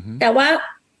แต่ว่า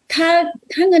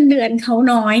ถ้าเงินเดือนเขา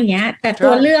น้อยอย่างเงี้ยแต่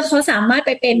ตัวเลือกเขาสามารถไ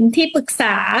ปเป็นที่ปรึกษ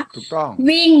า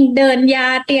วิ่งเดินยา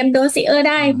เตรียมโดสิเออร์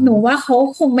ได้หนูว่าเขา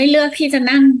คงไม่เลือกที่จะ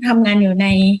นั่งทำงานอยู่ใน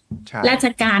ราช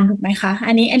การถูกไหมคะ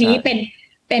อันนี้เ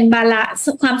ป็นบาลาน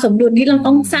ซ์ความสมดุลที่เรา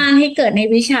ต้องสร้างให้เกิดใน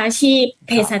วิชาชีพเ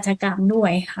ภสัชกรรมด้ว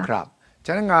ยค่ะครับฉ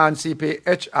ะนั้นงาน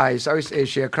Suthichai Southeast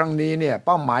Asia ครั้งนี้เนี่ยเ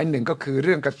ป้าหมายหนึ่งก็คือเ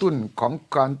รื่องกระตุ้นของ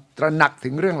การตระหนักถึ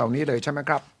งเรื่องเหล่านี้เลยใช่ไหม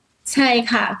ครับใช่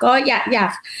ค่ะก็อ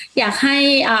ยากให้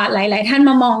หลายๆท่าน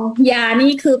มามองยา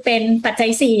นี่คือเป็นปัจจั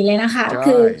ย4เลยนะคะ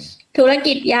คือธุร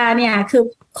กิจยาเนี่ยคือ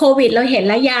โควิดเราเห็น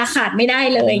แล้วยาขาดไม่ได้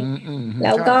เลยแ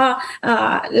ล้วก็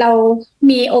เรา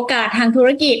มีโอกาสทางธุร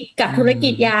กิจกับธุรกิ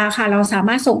จยาค่ะเราสาม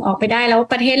ารถส่งออกไปได้แล้ว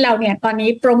ประเทศเราเนี่ยตอนนี้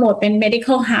โปรโมทเป็น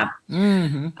medical hub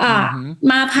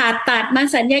มาผ่าตัดมา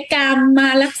ศัลยกรรมมา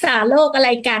รักษาโรคอะไร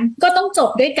กันก็ต้องจบ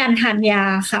ด้วยการทานยา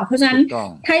ค่ะเพราะฉะนั้น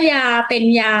ถ้ายาเป็น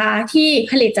ยาที่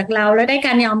ผลิตจากเราแล้วได้ก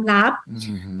ารยอมรับ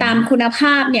ตามคุณภ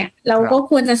าพเนี่ยเราก็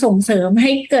ควรจะส่งเสริมใ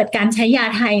ห้เกิดการใช้ยา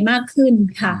ไทยมากขึ้น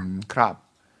ค่ะครับ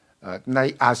ใน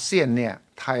อาเซียนเนี่ย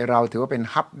ไทยเราถือว่าเป็น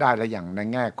ฮับได้แล้วอย่างใน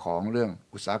แง่ของเรื่อง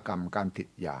อุตสาหกรรมการผลิต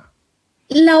ยา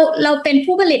เราเป็น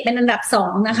ผู้ผลิตเป็นอันดับ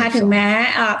2นะคะถึงแม้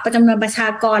จำนวนประชา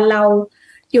กรเรา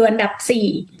อยู่อันดับ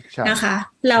4นะคะ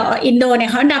เราอินโดเนี่ย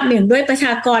เขาอันดับ1ด้วยประช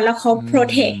ากรแล้วเขาโปร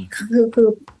เทคคือ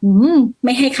ไ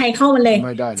ม่ให้ใครเข้ามาเลย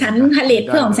ฉันผลิตเ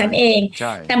พื่อของฉันเอง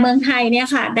แต่เมืองไทยเนี่ย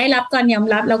ค่ะได้รับการยอม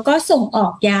รับแล้วก็ส่งออ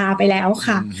กยาไปแล้ว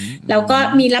ค่ะแล้วก็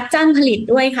มีรับจ้างผลิต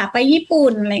ด้วยค่ะไปญี่ปุ่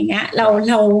นอะไรเงี้ยเรา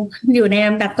อยู่ในล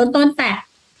ำดับต้นๆแต่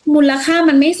มูลค่า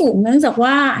มันไม่สูงเนื่องจาก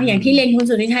ว่าอย่างที่เรียนคุณ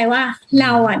สุทธิชัยว่าเร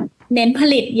าเน้นผ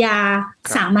ลิตยา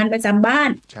สามัญประจำบ้าน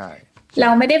เรา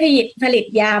ไม่ได้ผลิต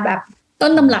ยาแบบ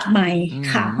ต้นตำรับใหม่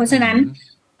ค่ะเพราะฉะนั้น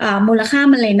มูลค่า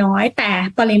มันเลยน้อยแต่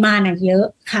ปริมาณเยอะ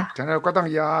ค่ะฉะนั้นเราก็ต้อง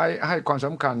ย้ายให้ความส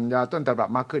ำคัญยาต้นตำรับ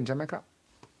มากขึ้นใช่ไหมครับ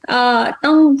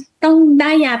ต้องไ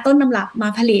ด้ยาต้นตำรับมา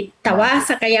ผลิตแต่ว่า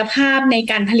ศักยภาพใน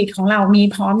การผลิตของเรามี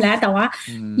พร้อมแล้วแต่ว่า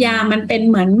ยามันเป็น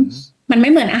เหมื มันไม่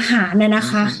เหมือนอาหารนะ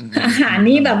คะอาหาร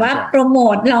นี่แบบว่าโปรโม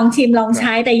ทลองชิมลองใ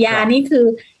ช้แต่ยานี่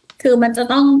คือมันจะ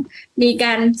ต้องมีก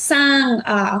ารสร้าง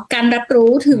การรับ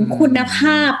รู้ถึงคุณภ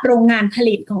าพโรงงานผ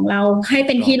ลิตของเราให้เ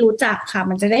ป็นที่รู้จักค่ะ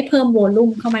มันจะได้เพิ่มโวลุ่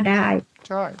มเข้ามาได้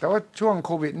ใช่แต่ว่าช่วงโ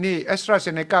ควิดนี่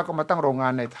AstraZeneca ก็มาตั้งโรงงา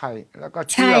นในไทยแล้วก็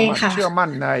เชื่อมั่น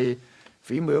ใน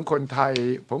ฝีมือของคนไทย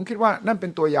ผมคิดว่านั่นเป็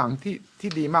นตัวอย่างที่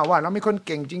ดีมากว่าเรามีคนเ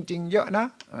ก่งจริงๆเยอะนะ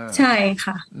ใช่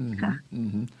ค่ะ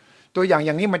ตัวอย่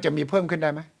างนี้มันจะมีเพิ่มขึ้นได้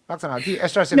ไหมลักษณะที่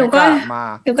AstraZeneca มา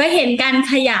หนูก็เห็นการ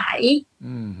ขยาย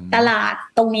ตลาด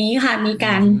ตรงนี้ค่ะมีก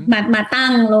ารมาตั้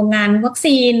งโรงงานวัค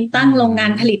ซีนตั้งโรงงา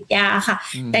นผลิตยาค่ะ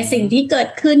แต่สิ่งที่เกิด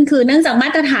ขึ้นคือเนื่องจากมา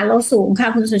ตรฐานเราสูงค่ะ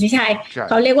คุณสุทธิชัย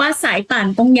เขาเรียกว่าสายป่าน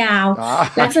ต้องยาว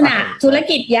ลักษณะธุร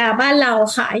กิจยาบ้านเรา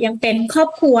ค่ะยังเป็นครอบ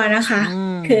ครัวนะคะ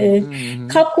คือ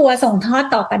ครอบครัวส่งทอด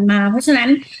ต่อกันมาเพราะฉะนั้น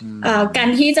การ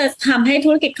ที่จะทำให้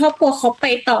ธุรกิจครอบครัวเขาไป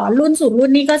ต่อรุ่นสู่รุ่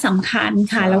นนี่ก็สำคัญ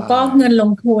ค่ะแล้วก็เงินล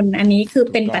งทุนอันนี้คือ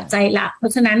เป็นปัจจัยหลักเพร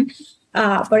าะฉะนั้น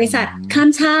บริษัทข้าม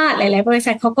ชาติหลายๆบริ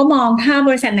ษัทเขาก็มองถ้าบ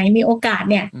ริษัทไหนมีโอกาส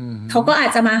เนี่ยเขาก็อา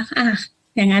จจะมา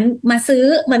อย่างนั้นมาซื้อ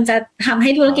มันจะทำให้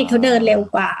ธุรกิจเขาเดินเร็ว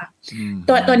กว่า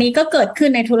ตัวนี้ก็เกิดขึ้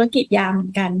นในธุรกิจยาเหมือ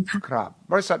นกันค่ะครับ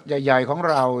บริษัทใหญ่ๆของ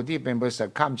เราที่เป็นบริษัท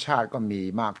ข้ามชาติก็มี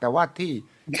มากแต่ว่าที่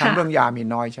ทำเรื่องยามี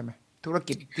น้อยใช่ไหมธุร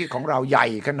กิจที่ของเราใหญ่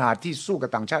ขนาดที่สู้กับ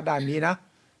ต่างชาติได้นี้นะ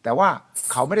แต่ว่า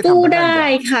เขาไม่ได้ทำสู้ได้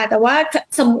ค่ะแต่ว่า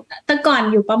สมมติแต่ก่อน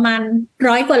อยู่ประมาณ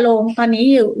100 กว่าโรงตอนนี้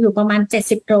อยู่ประมาณ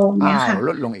70 โรงเนี่ยค่ะล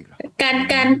ดลงอีกก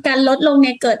ารลดลงเ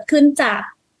นี่ยเกิดขึ้นจาก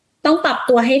ต้องปรับ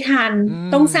ตัวให้ทัน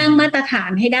ต้องสร้างมาตรฐา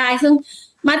นให้ได้ซึ่ง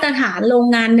มาตรฐานโรง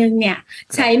งานนึงเนี่ย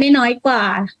ใช้ไม่น้อยกว่า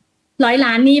100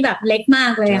 ล้านนี่แบบเล็กมา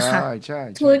กเลยค่ะ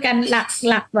ช่วยกันห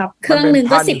ลักแบบเครื่องนึง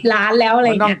ก็10 ล้านแล้วอะไร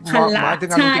เนี่ย1,000 ล้าน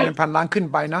ใช่เป็น1,000 ล้านขึ้น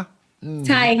ไปนะ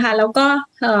ใช่ค่ะแล้วก็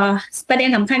ประเด็น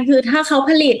สำคัญคือถ้าเขา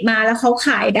ผลิตมาแล้วเขาข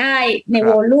ายได้ในโ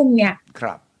วลุ่มเนี่ย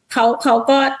เขา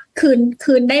ก็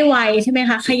คืนได้ไวใช่ไหม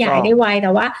คะขยายได้ไวแ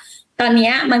ต่ว่าตอน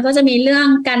นี้มันก็จะมีเรื่อง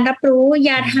การรับรู้ย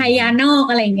าไทยยานอก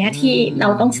อะไรอย่างเงี้ยที่เรา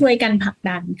ต้องช่วยกันผลัก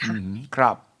ดันค่ะค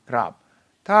รับ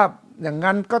ถ้าอย่าง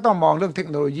นั้นก็ต้องมองเรื่องเทค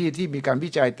โนโลยีที่มีการวิ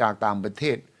จัยจากต่างประเท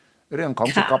ศเรื่องของ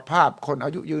สุขภาพคนอ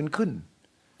ายุยืนขึ้น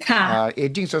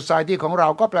Aging Society ของเรา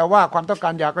ก็แปลว่าความต้องกา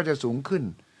รยาก็จะสูงขึ้น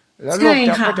แล้วโลก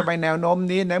ก็จะไปแนวโน้ม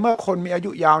นี้ในเมื่อคนมีอา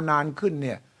ยุยาวนานขึ้นเ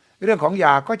นี่ยเรื่องของย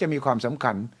าก็จะมีความสำ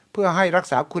คัญเพื่อให้รัก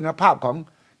ษาคุณภาพของ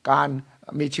การ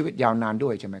มีชีวิตยาวนานด้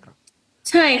วยใช่ไหมครับ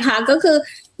ใช่ค่ะก็คือ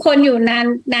คนอยู่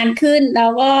นานขึ้นแล้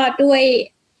วก็ด้วย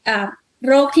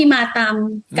โรคที่มาตาม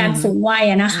การสูงวัย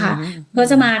นะคะก็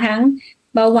จะมาทั้ง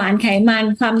เบาหวานไขมัน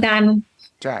ความดัน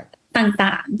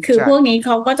ต่างๆคือพวกนี้เข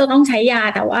าก็จะต้องใช้ยา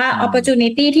แต่ว่า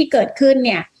opportunity ที่เกิดขึ้นเ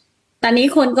นี่ยตอนนี้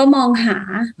คนก็มองหา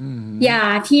ยา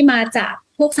ที่มาจาก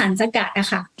พวกสารสกัดนะ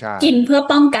คะกินเพื่อ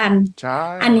ป้องกัน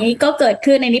อันนี้ก็เกิด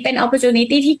ขึ้นในนี้เป็น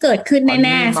opportunity ที่เกิดขึ้นแ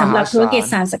น่ๆสำหรับธุรกิจ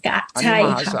สารสกัดใช่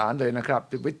ค่ะมหาศาลเลยนะครับ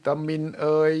วิตามิน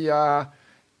ยา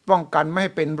ป้องกันไม่ใ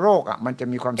ห้เป็นโรคมันจะ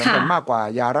มีความสำคัญมากกว่า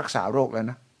ยารักษาโรคแล้ว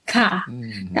นะค่ะ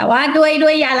แต่ว่าด้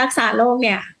วยยารักษาโรคเ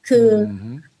นี่ยคือ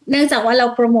เนื่องจากว่าเรา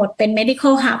โปรโมทเป็น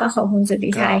medical hub ของคุณสุท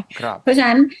ธิชัยเพราะฉะ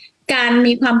นั้นการ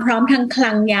มีความพร้อมทางค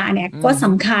ลังยาเนี่ยก็ส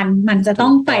ำคัญมันจะต้อ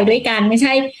งไปด้วยกันไม่ใ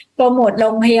ช่โปรโมทโร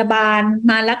งพยาบาล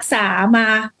มารักษามา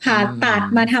ผ่าตัด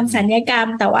มาทำศัลยกรรม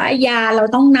แต่ว่ายาเรา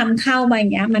ต้องนำเข้ามาอย่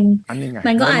างเงี้ย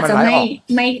มันก็อาจจะ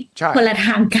ไม่คนละท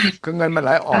างกันคือเงินมันไห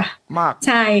ลออกมากใ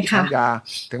ช่ค่ะยา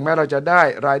ถึงแม้เราจะได้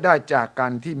รายได้จากกา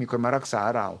รที่มีคนมารักษา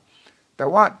เราแต่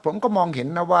ว่าผมก็มองเห็น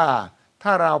นะว่าถ้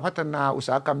าเราพัฒนาอุตส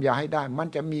าหกรรมยาให้ได้มัน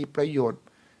จะมีประโยชน์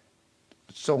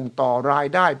ส่งต่อราย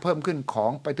ได้เพิ่มขึ้นขอ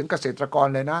งไปถึงเกษตรกร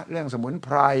เลยนะเรื่องสมุนไพ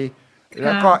รแ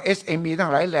ล้วก็ SME ทั้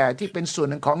งหลายแหล่ที่เป็นส่วน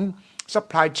หนึ่งของ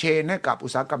supply chain ให้กับอุ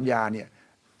ตสาหกรรมยาเนี่ย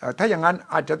ถ้าอย่างนั้น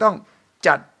อาจจะต้อง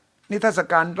จัดนิทรรศ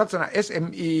การลักษณะ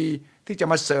SME ที่จะ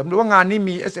มาเสริมหรือว่างานนี้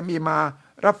มี SME มา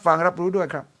รับฟังรับรู้ด้วย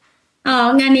ครับ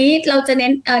งานนี้เราจะเน้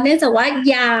นเนื่องจากว่า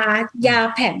ยา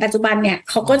แผนปัจจุบันเนี่ย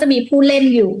เขาก็จะมีผู้เล่น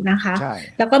อยู่นะคะ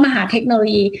แล้วก็มาหาเทคโนโล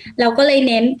ยีเราก็เลย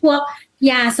เน้นพวก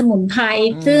ยาสมุนไพร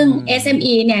ซึ่ง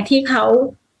SME เนี่ยที่เขา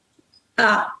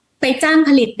ไปจ้างผ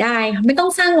ลิตได้ไม่ต้อ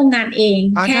งสร้างโรงงานเอง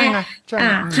แค่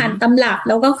ผ่านตำรับ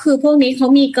แล้วก็คือพวกนี้เขา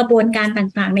มีกระบวนการ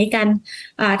ต่างๆในการ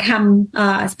ท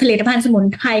ำผลิตภัณฑ์สมุน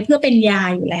ไพรเพื่อเป็นยา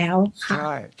อยู่แล้วค่ะ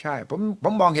ใช่ผ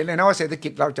มมองเห็นเลยนะว่าเศรษฐกิ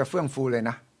จเราจะเฟื่องฟูเลย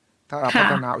นะถ้าเราพั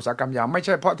ฒนาอุตสาหกรรมยาไม่ใ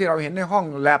ช่เพราะที่เราเห็นในห้อง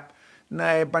แลบใน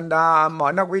บรรดาหมอ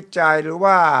นักวิจัยหรือ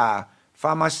ว่าฟ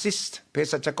าร์มาซิสต์เภ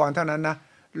สัชกรเท่านั้นนะ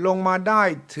ลงมาได้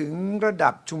ถึงระดั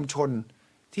บชุมชน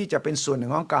ที่จะเป็นส่วนหนึ่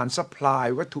งของการซัพพลาย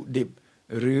วัตถุดิบ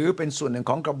หรือเป็นส่วนหนึ่ง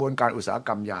ของกระบวนการอุตสาหก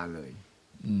รรมยาเลย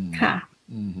ค่ะ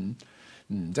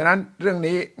ฉะนั้นเรื่อง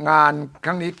นี้งานค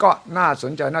รั้งนี้ก็น่าส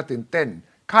นใจน่าตื่นเต้น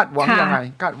คาดหวังยังไง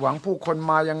คาดหวังผู้คน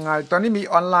มายังไงตอนนี้มี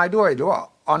ออนไลน์ด้วยหรือว่า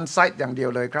ออนไซต์อย่างเดียว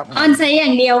เลยครับออนไซต์อย่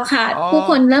างเดียวค่ะผู้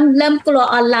คนเริ่มกลัว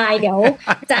ออนไลน์เดี๋ยว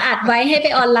จะอัดไว้ให้ไป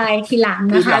ออนไลน์ทีหลัง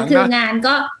นะคะคืองาน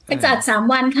ก็ไปจัด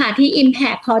3วันค่ะที่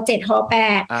Impact Hall 7 Hall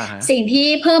 8สิ่งที่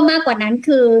เพิ่มมากกว่านั้น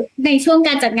คือในช่วงก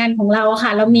ารจัดงานของเราค่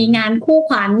ะเรามีงานคู่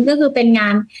ขวัญก็คือเป็นงา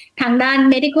นทางด้าน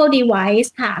medical device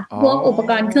ค่ะพวกอุป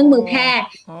กรณ์เครื่องมือแพทย์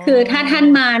คือถ้าท่าน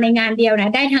มาในงานเดียวน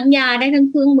ะได้ทั้งยาได้ทั้ง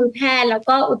เครื่องมือแพทย์แล้ว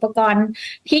ก็อุปกรณ์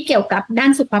ที่เกี่ยวกับด้า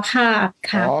นสุขภาพ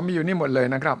ค่ะมีอยู่นี่หมดเลย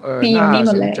นะครับน่า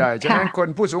สนใจฉะนั้นคน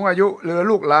ผู้สูงอายุหรือ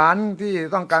ลูกหลานที่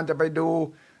ต้องการจะไปดู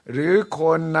หรือค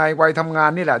นในวัยทำงาน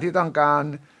นี่แหละที่ต้องการ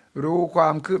รู้ควา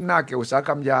มคืบหน้าเกี่ยวกับอุตสาหก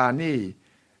รรมยานี่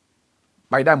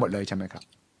ไปได้หมดเลยใช่ไหมครับ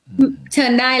เชิ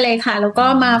ญได้เลยค่ะแล้วก็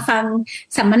มาฟัง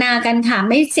สัมมนากันค่ะ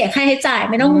ไม่เสียค่าใช้จ่าย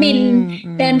ไม่ต้องบิน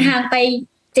เดินทางไป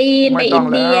จีนไปอิน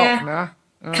เดีย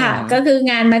ค่ะก็คือ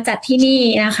งานมาจัดที่นี่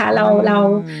นะคะเ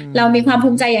รามีความภู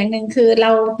มิใจอย่างหนึ่งคือเร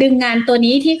าดึงงานตัว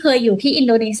นี้ที่เคยอยู่ที่อิน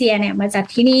โดนีเซียเนี่ยมาจัด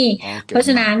ที่นี่เพราะฉ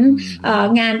ะนั้น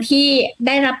งานที่ไ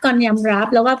ด้รับการยอมรับ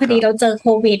แล้วก็พอดีเราเจอโค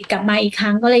วิดกลับมาอีกค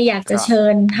รั้งก็เลยอยากจะเชิ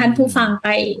ญท่านผู้ฟังไ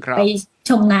ป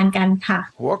ชมงานกันค่ะ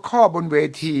หัวข้อบนเว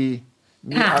ที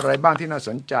มีอะไรบ้างที่น่าส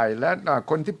นใจและ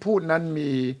คนที่พูดนั้นมี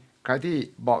ใครที่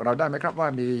บอกเราได้ไหมครับว่า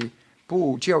มีผู้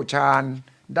เชี่ยวชาญ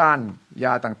ด้านย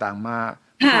าต่างๆมา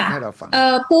ให้เราฟัง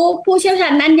ผู้เชี่ยวชา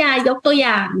ญด้านยายกตัวอ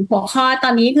ย่างหัวข้อตอ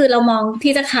นนี้คือเรามอง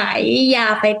ที่จะขายยา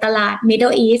ไปตลาด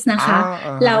Middle East นะคะ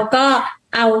เราก็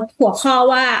เอาหัวข้อ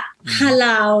ว่าฮาล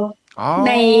าลใ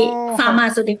นฟาร์มา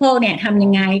ซูติคอลเนี่ยทำยั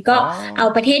งไงก็เอา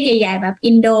ประเทศใหญ่ๆแบบ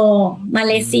อินโดมา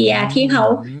เลเซียที่เขา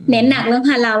เน้นหนักเรื่อง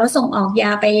ฮาลาลแล้วส่งออกย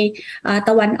าไปต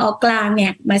ะวันออกกลางเนี่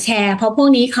ยมาแชร์เพราะพวก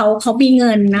นี้เขามีเ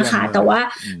งินนะคะแต่ว่า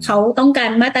เขาต้องกา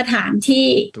รมาตรฐาน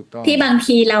ที่บาง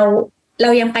ทีเร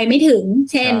ายังไปไม่ถึง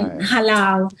เช่นฮาลา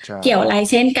ลเกี่ยวอะไร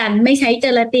เช่นกันไม่ใช้เจ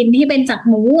ลาตินที่เป็นจาก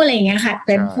หมูอะไรอย่างเงี้ยค่ะเ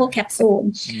ป็นพวกแคปซูล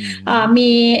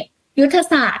มียุทธ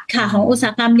ศาสตร์ค่ะของอุตสา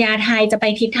หกรรมยาไทยจะไป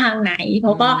ทิศทางไหนเพร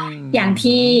าะก็อย่าง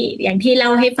ที่เล่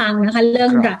าให้ฟังนะคะเรื่อ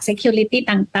ง drug security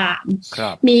ต่าง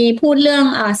ๆมีพูดเรื่อง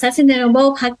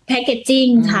sustainable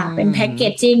packaging ค่ะเป็น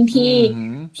packaging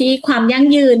ที่ความยั่ง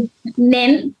ยืนเน้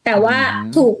นแต่ว่า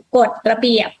ถูกกฎระเ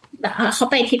บียบเขา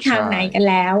ไปทิศทางไหนกัน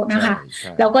แล้วนะคะ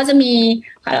เราก็จะมี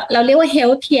เราเรียกว่า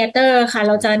health theater ค่ะเ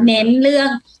ราจะเน้นเรื่อง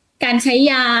การใช้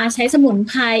ยาใช้สมุน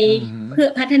ไพรเพื่อ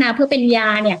พัฒนาเพื่อเป็นยา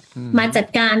เนี่ยมาจัด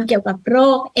การเกี่ยวกับโร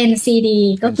ค NCD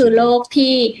ก็คือโรค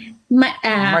ที่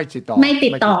ไม่ติ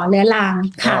ดต่อเรื้อรัง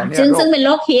ค่ะซึ่งเป็นโร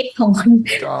คฮิตของ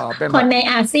คนใน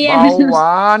อาเซียนเบาหว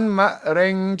านมะเร็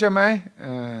งใช่ไหม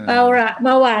เบ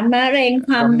าหวานมะเร็งค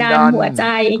วามดันหัวใจ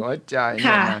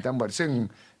ค่ะทั้งหมด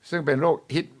ซึ่งเป็นโรค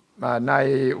ฮิตใน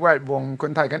แวดวงค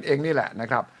นไทยกันเองนี่แหละนะ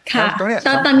ครับค่ะ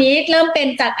ตอนนี้เริ่มเป็น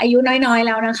จากอายุน้อยๆแ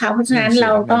ล้วนะคะเพราะฉะนั้นเร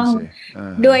าต้อง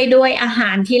ด้วยอาห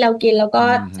ารที่เรากินแล้วก็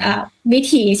วิ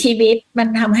ถีชีวิตมัน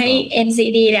ทำให้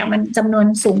NCD เนี่ยมันจำนวน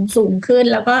สูงขึ้น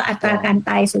แล้วก็อัตราการต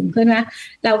ายสูงขึ้นนะ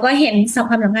เราก็เห็น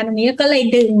ความสำคัญตรงนี้ก็เลย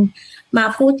ดึงมา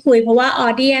พูดคุยเพราะว่าออ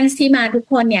เดียนที่มาทุก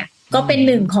คนเนี่ยก็เป็น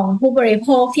หนึ่งของผู้บริโภ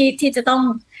คที่จะต้อง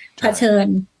เผชิญ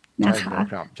นะคะ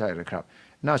ใช่เลยครับ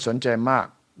น่าสนใจมาก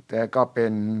แต่ก็เป็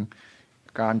น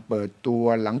การเปิดตัว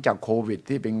หลังจากโควิด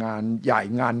ที่เป็นงานใหญ่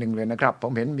งานหนึ่งเลยนะครับผ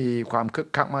มเห็นมีความคึก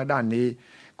คักมาด้านนี้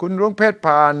คุณรุ่งเพชร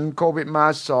ผ่านโควิดมา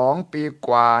2 ปีก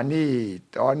ว่านี่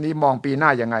ตอนนี้มองปีหน้า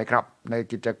ยังไงครับใน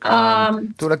กิจการ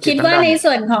ธุรกิจคิดว่าใน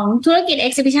ส่วนของธุรกิจ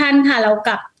Exhibition ค่ะเรา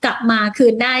กลับมาคื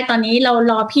นได้ตอนนี้เรา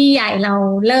รอพี่ใหญ่เรา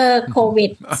เลิกโควิ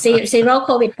ด Zero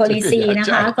COVID Policy นะ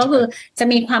คะก็คือจะ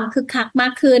มีความคึกคักมา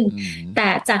กขึ้นแต่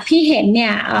จากที่เห็นเนี่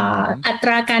ยอัต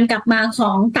ราการกลับมาข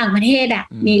องต่างประเทศ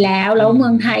มีแล้วเมื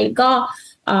องไทยก็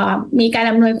มีการ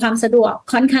อำนวยความสะดวก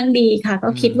ค่อนข้างดีค่ะก็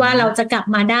คิดว่าเราจะกลับ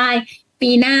มาได้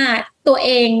ปีหน้าตัวเ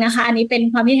องนะคะอันนี้เป็น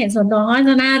ความคิดเห็นส่วนตัวว่า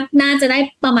น่าจะได้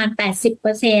ประมาณ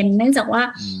 80% เนื่องจากว่า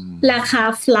ราคา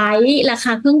ไฟลท์ราค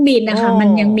าเครื่องบินนะคะมัน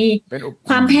ยังมีค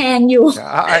วามแพงอยู่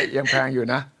ยังแพงอยู่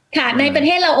นะค่ะในประเท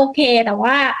ศเราโอเคแต่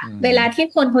ว่าเวลาที่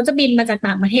คนเขาจะบินมาจาก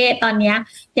ต่างประเทศตอนนี้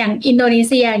อย่างอินโดนีเ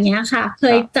ซียอย่างเงี้ยค่ะเค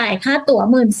ยจ่ายค่าตั๋ว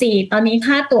 14,000 ตอนนี้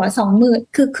ค่าตั๋ว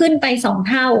 20,000 คือขึ้นไป2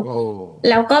 เท่า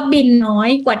แล้วก็บินน้อย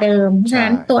กว่าเดิมฉะ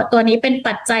นั้นตัวนี้เป็น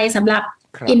ปัจจัยสำหรับ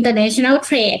international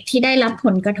trade ที่ได้รับผ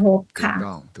ลกระทบค่ะ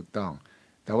ถูกต้อง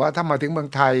แต่ว่าถ้ามาถึงเมือง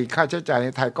ไทยค่าใช้จ่ายใน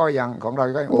ไทยก็ยังของเรา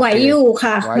ก็ยังโอเคไหวอยู่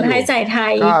ค่ะค่าใช้จ่ายไท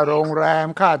ยค่าโรงแรม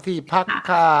ค่าที่พัก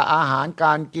ค่าอาหารก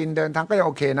ารกินเดินทางก็ยังโ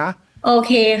อเคนะโอเ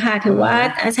คค่ะถือว่า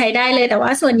ใช้ได้เลยแต่ว่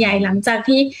าส่วนใหญ่หลังจาก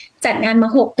ที่จัดงานมา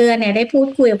6 เดือนเนี่ยได้พูด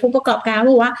คุยกับผู้ประกอบการ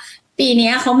บอกว่าปี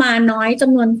นี้เขามาน้อยจ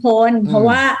ำนวนคนเพราะ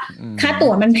ว่าค่าตั๋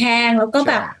วมันแพงแล้วก็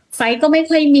แบบไฟก็ไม่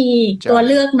ค่อยมีตัว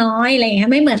เลือกน้อยอะไรอย่างเงี้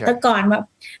ยไม่เหมือนแต่ก่อนแบบ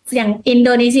อย่างอินโด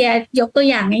นีเซียยกตัว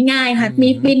อย่างง่ายๆค่ะมี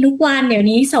บินทุกวันเดี๋ยว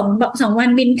นี้2 วัน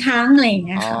บินครั้งอะไรอย่างเ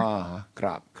งี้ยค่ะค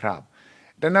รับ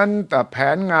ดังนั้นแต่แผ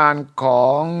นงานขอ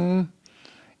ง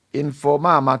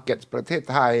Informa Market ประเทศ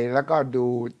ไทยแล้วก็ดู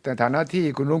ในฐานะที่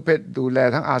คุณลุงเพชรดูแล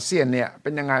ทั้งอาเซียนเนี่ยเป็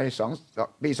นยังไง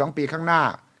2 ปีข้างหน้า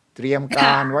เตรียมก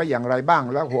ารไว้อย่างไรบ้าง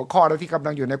แล้วหัวข้อที่กำ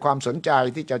ลังอยู่ในความสนใจ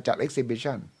ที่จะจัด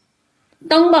exhibition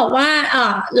ต้องบอกว่า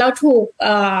เรา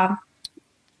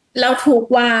ถูก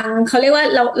วางเขาเรียกว่า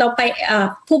เราไป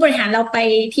ผู้บริหารเราไป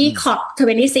ที่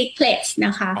COP26 Pledge น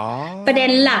ะคะประเด็น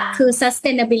หลักคือ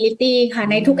sustainability ค่ะ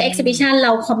ในทุก exhibition เร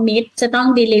า commit จะต้อง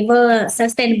deliver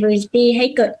sustainability ให้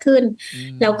เกิดขึ้น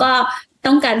แล้วก็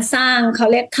ต้องการสร้างเขา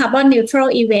เรียก carbon neutral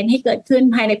event ให้เกิดขึ้น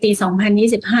ภายในปี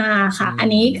 2025 ค่ะอัน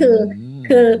นี้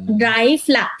คือ drive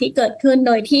หลักที่เกิดขึ้นโ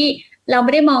ดยที่เราไ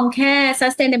ม่ได้มองแค่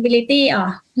sustainability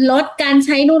ลดการใ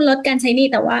ช้นู่นลดการใช้นี่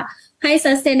แต่ว่าให้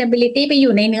sustainability ไปอ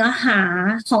ยู่ในเนื้อหา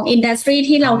ของ industry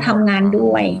ที่เราทำงาน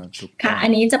ด้วยค่ะอั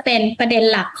นนี้จะเป็นประเด็น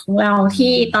หลักของเรา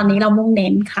ที่ตอนนี้เรามุ่งเ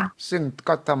น้นค่ะซึ่ง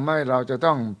ก็ทำให้เราจะ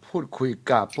ต้องพูดคุย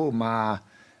กับผู้มา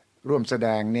ร่วมแสด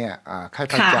งเนี่ยให้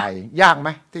เข้าใจยากไหม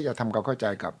ที่จะทำความเข้าใจ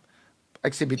กับ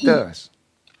exhibitors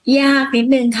ยากนิด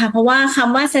นึงค่ะเพราะว่าค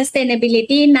ำว่า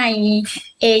sustainability ใน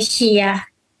เอเชีย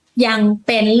ยังเ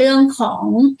ป็นเรื่องของ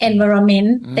environment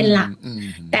เป็นหลัก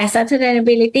แต่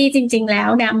sustainability จริงๆแล้ว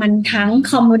เนี่ยมันทั้ง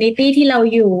community ที่เรา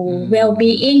อยู่ well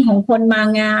being ของคนมา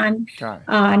งาน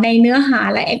ในเนื้อหา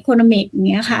และ economic อย่าง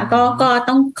เงี้ยค่ะก็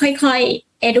ต้องค่อย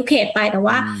ๆ educate ไปแต่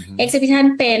ว่า exhibition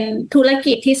เป็นธุร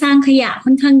กิจที่สร้างขยะค่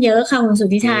อนข้างเยอะค่ะคุณสุท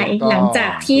ธิชัยหลังจา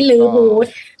กที่รื้อบูธ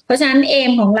เพราะฉะนั้นเอ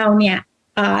มของเราเนี่ย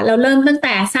เราเริ่มตั้งแ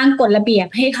ต่สร้างกฎระเบียบ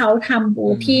ให้เขาทำบู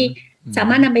ธที่สา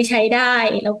มารถนำไปใช้ได้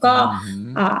แล้วก็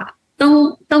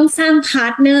ต้องสร้างพา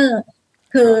ร์ทเนอร์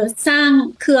คือสร้าง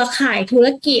เครือข่ายธุร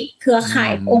กิจเครือข่า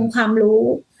ยองค์ความรู้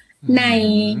ใ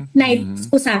น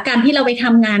อุตสาหกรรมที่เราไปท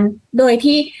ำงานโดย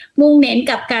ที่มุ่งเน้น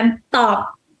กับการต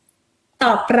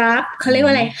อบรับเขาเรียกว่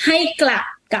าอะไรให้กลับ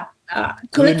กับ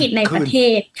ธุรกิจในประเท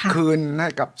ศค่ะคืนให้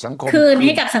กับ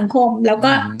สังคมแล้ว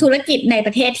ก็ธุรกิจในป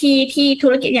ระเทศที่ธุ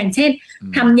รกิจอย่างเช่น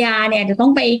ทำยาเนี่ยจะต้อ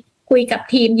งไปคุยกับ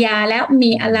ทีมยาแล้ว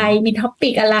มีอะไรมีท็อปิ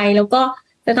กอะไรแล้วก็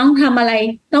จะต้องทำอะไร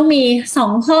ต้องมี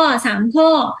2ข้อ3ข้อ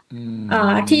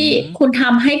ที่คุณท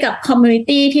ำให้กับคอมมูนิ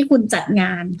ตี้ที่คุณจัดง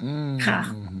านค่ะ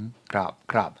ค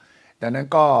รับดังนั้น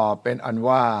ก็เป็นอัน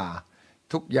ว่า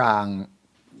ทุกอย่าง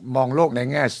มองโลกใน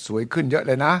แง่สวยขึ้นเยอะเ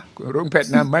ลยนะรุ่งเพชร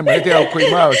นะไม่เหมือนที่เราคุย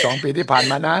เมื่อ2 ปีที่ผ่าน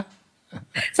มานะ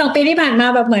2 ปีที่ผ่านมา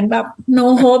แบบเหมือนแบบโน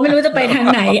โฮปไม่รู้จะไปทาง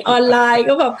ไหนออนไลน์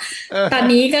ก็แบบตอน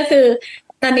นี้ก็คือ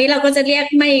ตอนนี้เราก็จะเรียก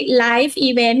ไม่ไลฟ์อี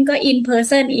เวนต์ก็ in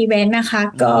person event นะคะ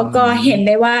ก็เห็นไ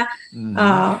ด้ว่า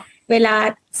เวลา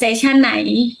เซสชันไหน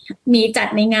มีจัด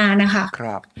ในงานนะคะ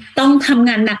ต้องทำง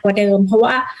านหนักกว่าเดิมเพราะ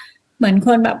ว่าเหมือนค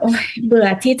นแบบเบื่อ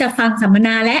ที่จะฟังสัมมน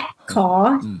าและขอ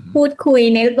พูดคุย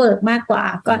ในเวิร์กมากกว่า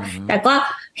ก็แต่ก็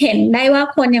เห็นได้ว่า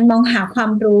คนยังมองหาควา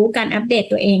มรู้การอัปเดต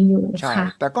ตัวเองอยู่ค่ะ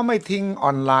แต่ก็ไม่ทิ้งอ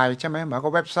อนไลน์ใช่ไหมหมายควา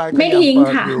มเว็บไซต์ก็ยังเ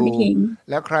ปิดอยู่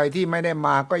แล้วใครที่ไม่ได้ม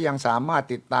าก็ยังสามารถ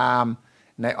ติดตาม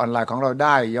ในออนไลน์ของเราไ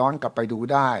ด้ย้อนกลับไปดู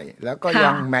ได้แล้วก็ยั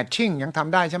งแมทชิ่งยังท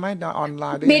ำได้ใช่ไหมในออนไล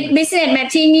น์ด้วย business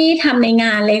matching นี่ทำในง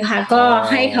านเลยค่ะก็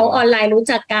ให้เขาออนไลน์รู้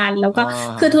จักกันแล้วก็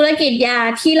คือธุรกิจยา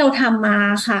ที่เราทำมา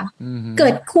ค่ะเกิ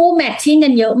ดคู่แมทชิ่งกั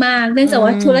นเยอะมากเนื่องจากว่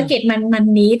าธุรกิจมัน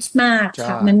นิชมาก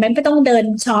ค่ะมันไม่ต้องเดิน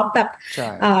ช็อปแบบ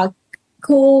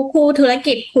คู่ธุร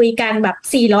กิจคุยกันแบบ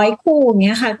400คู่อย่างเ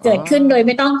งี้ยค่ะเกิดขึ้นโดยไ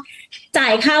ม่ต้องจ่า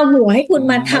ยค่าหัวให้คุณ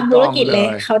มาทำธุรกิจเลย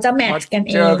เขาจะแมทช์กันเ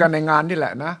องเจอกันในงานนี่แหล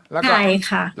ะนะแล้วก็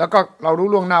แล้วก็เรารู้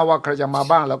ล่วงหน้าว่าใครจะมา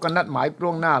บ้างเราก็นัดหมายล่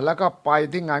วงหน้าแล้วก็ไป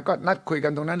ที่งานก็นัดคุยกั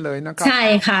นตรงนั้นเลยนะครับใช่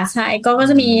ค่ะใช่ก็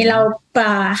จะมีเรา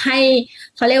ให้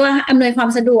เขาเรียกว่าอำนวยความ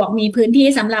สะดวกมีพื้นที่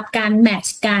สำหรับการแมท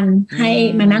ช์กันให้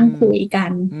มานั่งคุยกั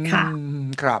นค่ะ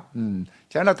ครับ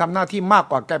ฉะนั้นเราทำหน้าที่มาก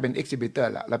กว่าแค่เป็น exhibitor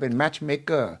แหละเราเป็น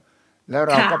matchmaker แล้ว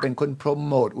เราก็เป็นคนโปร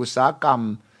โมทอุตสาหกรรม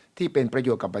ที่เป็นประโย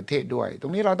ชน์กับประเทศด้วยตร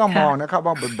งนี้เราต้องมองนะครับ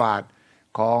ว่าบทบาท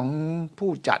ของ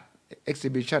ผู้จัด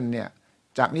exhibition เนี่ย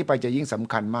จากนี้ไปจะยิ่งส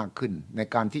ำคัญมากขึ้นใน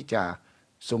การที่จะ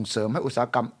ส่งเสริมให้อุตสาห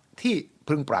กรรมที่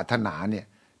พึงปรารถนาเนี่ย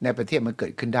ในประเทศมันเกิ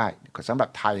ดขึ้นได้สำหรับ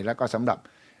ไทยแล้วก็สำหรับ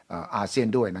อาเซียน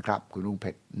ด้วยนะครับคุณลุงเพ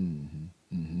ชร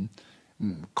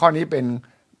ข้อนี้เ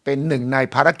ป็นหนึ่งใน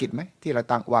ภารกิจไหมที่เรา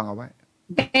ตั้งวางเอาไว้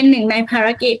เป็นหนึ่งในภาร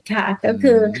กิจค่ะก็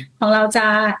คือของเราจะ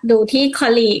ดูที่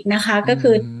colleague นะคะก็คื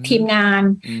อทีมงาน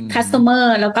customer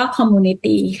แล้วก็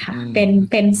community ค่ะเ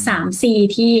ป็น3C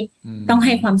ที่ต้องใ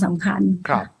ห้ความสำคัญค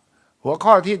รับหัว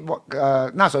ข้อที่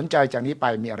น่าสนใจจากนี้ไป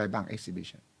มีอะไรบ้าง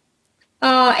exhibition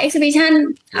exhibition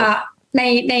ใ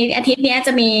นอาทิตย์นี้จ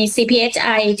ะมี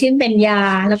CPHI ที่เป็นยา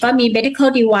แล้วก็มี medical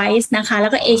device นะคะแล้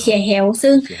วก็ Asia Health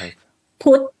ซึ่ง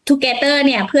put together เ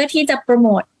นี่ยเพื่อที่จะโปรโม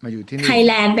ท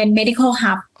Thailand เป็น medical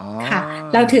hub ค่ะ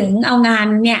เราถึงเอางาน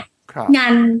เนี่ย งา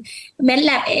น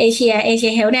MedLab เอเชีย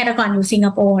เฮลท์เนี่ยแต่ก่อนอยู่สิงค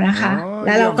โปร์นะคะแ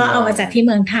ล้วเราก็เอามาจัดที่เ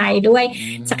มืองไทยด้วย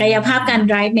ศักยภาพการ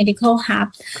drive medical hub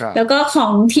แล้วก็ขอ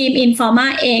งทีม Informa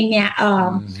เองเนี่ย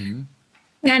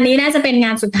งานนี้น่าจะเป็นง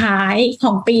านสุดท้ายข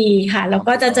องปีค่ะแล้ว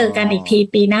ก็จะเจอกันอีกที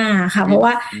ปีหน้าค่ะเพราะ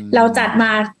ว่าเราจัดม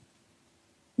า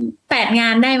8 งา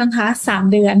นได้มั้งคะ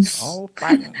3 เดือน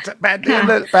8 เดือน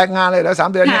เลย8 งานเลยแล้ว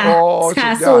3 เดือนเนี่ยโอ้ค่ะ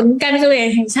ศูนย์การประชุม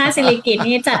แห่งชาติสิริกิติ์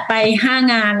นี่จัดไป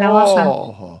5 งานแล้วอะค่ะ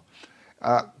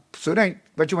ศูนย์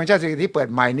ประชุมแห่งชาติสิริกิติ์ที่เปิด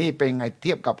ใหม่นี่เป็นไงเ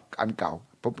ทียบกับอันเก่า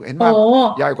ผมเห็นว่า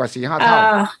ใหญ่กว่า 4-5 เท่า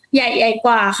ใหญ่ก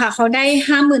ว่าค่ะเขาได้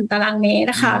 50,000 ตารางเมตร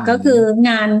นะคะก็คือ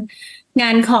งา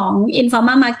นของ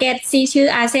Informa Market ที่ชื่อ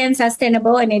ASEAN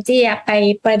Sustainable Energy ไป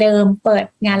ประเดิมเปิด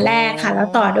งานแรกค่ะแล้ว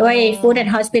ต่อด้วย Food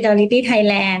and Hospitality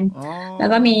Thailand แล้ว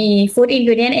ก็มี Food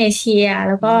Ingredient Asia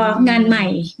แล้วก็งานใหม่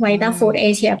Vita Food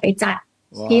Asia ไปจัด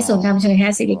ที่ศูนย์การประชุมแห่งช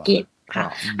าติสิริกิติ์ค่ะ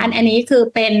อันนี้คือ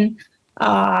เป็น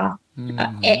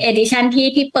edition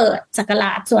ที่เปิดศักร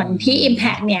าชส่วนที่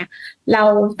Impact เนี่ยเรา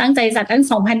ตั้งใจจัดตั้ง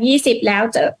2020แล้ว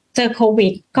เจอโควิ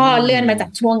ดก็เลื่อนมาจา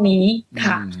กช่วงนี้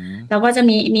ค่ะแล้วก็จะ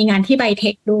มีงานที่ไบเท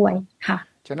คด้วยค่ะ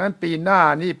ฉะนั้นปีหน้า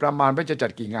นี่ประมาณว่าจะจั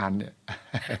ดกี่งานเนี่ย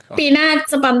ปีหน้า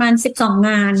จะประมาณ12 ง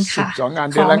านค่ะ12 งาน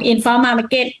ของ Informa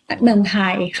Market เมืองไท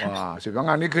ยค่ะ12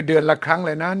 งานนี่คือเดือนละครั้งเ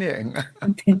ลยนะเนี่ย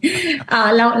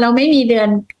เราไม่มีเดือน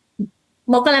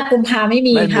มกราคมกุมภาไม่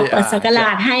มีค่ะเปิดศักรา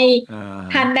ชให้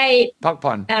ท่านได้พัก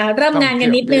ผ่อนเริ่มงานกัน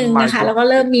นิดนึงนะคะแล้วก็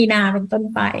เริ่มมีนาเป็นต้น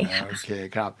ไปค่ะโอเค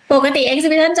ครับปกติ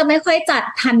Exhibition จะไม่ค่อยจัด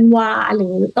ธันวาหรื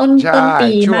อต้น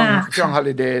ปีมากช่วงฮอ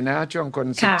ลิเดย์นะช่วงคน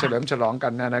เฉลิมฉลองกั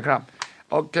นนะครับ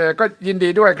โอเคก็ยินดี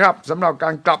ด้วยครับสำหรับกา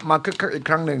รกลับมาคึกคักอีก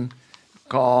ครั้งหนึ่ง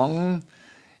ของ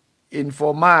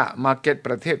Informa Market ป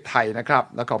ระเทศไทยนะครับ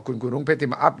และขอบคุณคุณรุ่งเพชรที่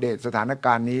มาอัปเดตสถานก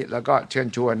ารณ์นี้แล้วก็เชิญ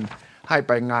ชวนให้ไ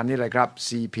ปงานนี้เลยครับ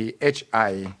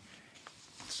CPHI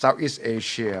Southeast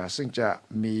Asia ซึ่งจะ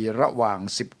มีระหว่าง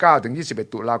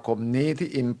 19-21 ตุลาคมนี้ที่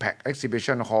Impact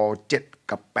Exhibition Hall 7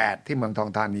 กับ 8 ที่เมืองทอง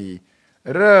ธานี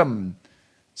เริ่ม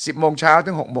 10 โมงเช้า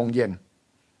ถึง 6 โมงเย็น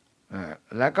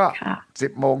แล้วก็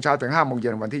 10 โมงเช้าถึง 5 โมงเย็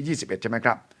นวันที่ 21 ใช่ไหมค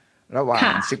รับระหว่าง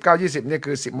 19-20 นี่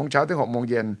คือ 10 โมงเช้าถึง 6 โมง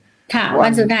เย็นค่ะวั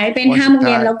นสุดท้ายเป็น 5 โมง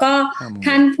เย็นแล้วก็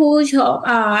ท่านผู้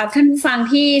ฟัง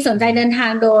ที่สนใจเดินทา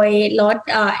งโดยรถ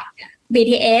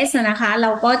BTS นะคะเร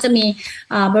าก็จะมี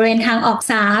บริเวณทางออก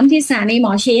3ที่สถานีหม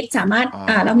อชิตสามารถ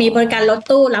เรามีบริการรถ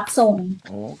ตู้รับส่ง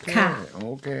ค่ะโอ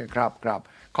เคครับ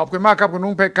ขอบคุณมากครับคุณ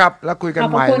นุ้งเพชรครับแล้วคุยกัน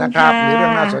ใหม่นะครับมีเรื่อ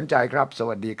งน่าสนใจครับส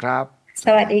วัสดีครับส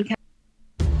วัสดีค่ะ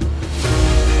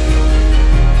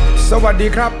สวัสดี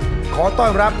ครับขอต้อ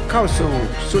นรับเข้าสู่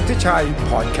สุทธิชัย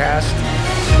Podcast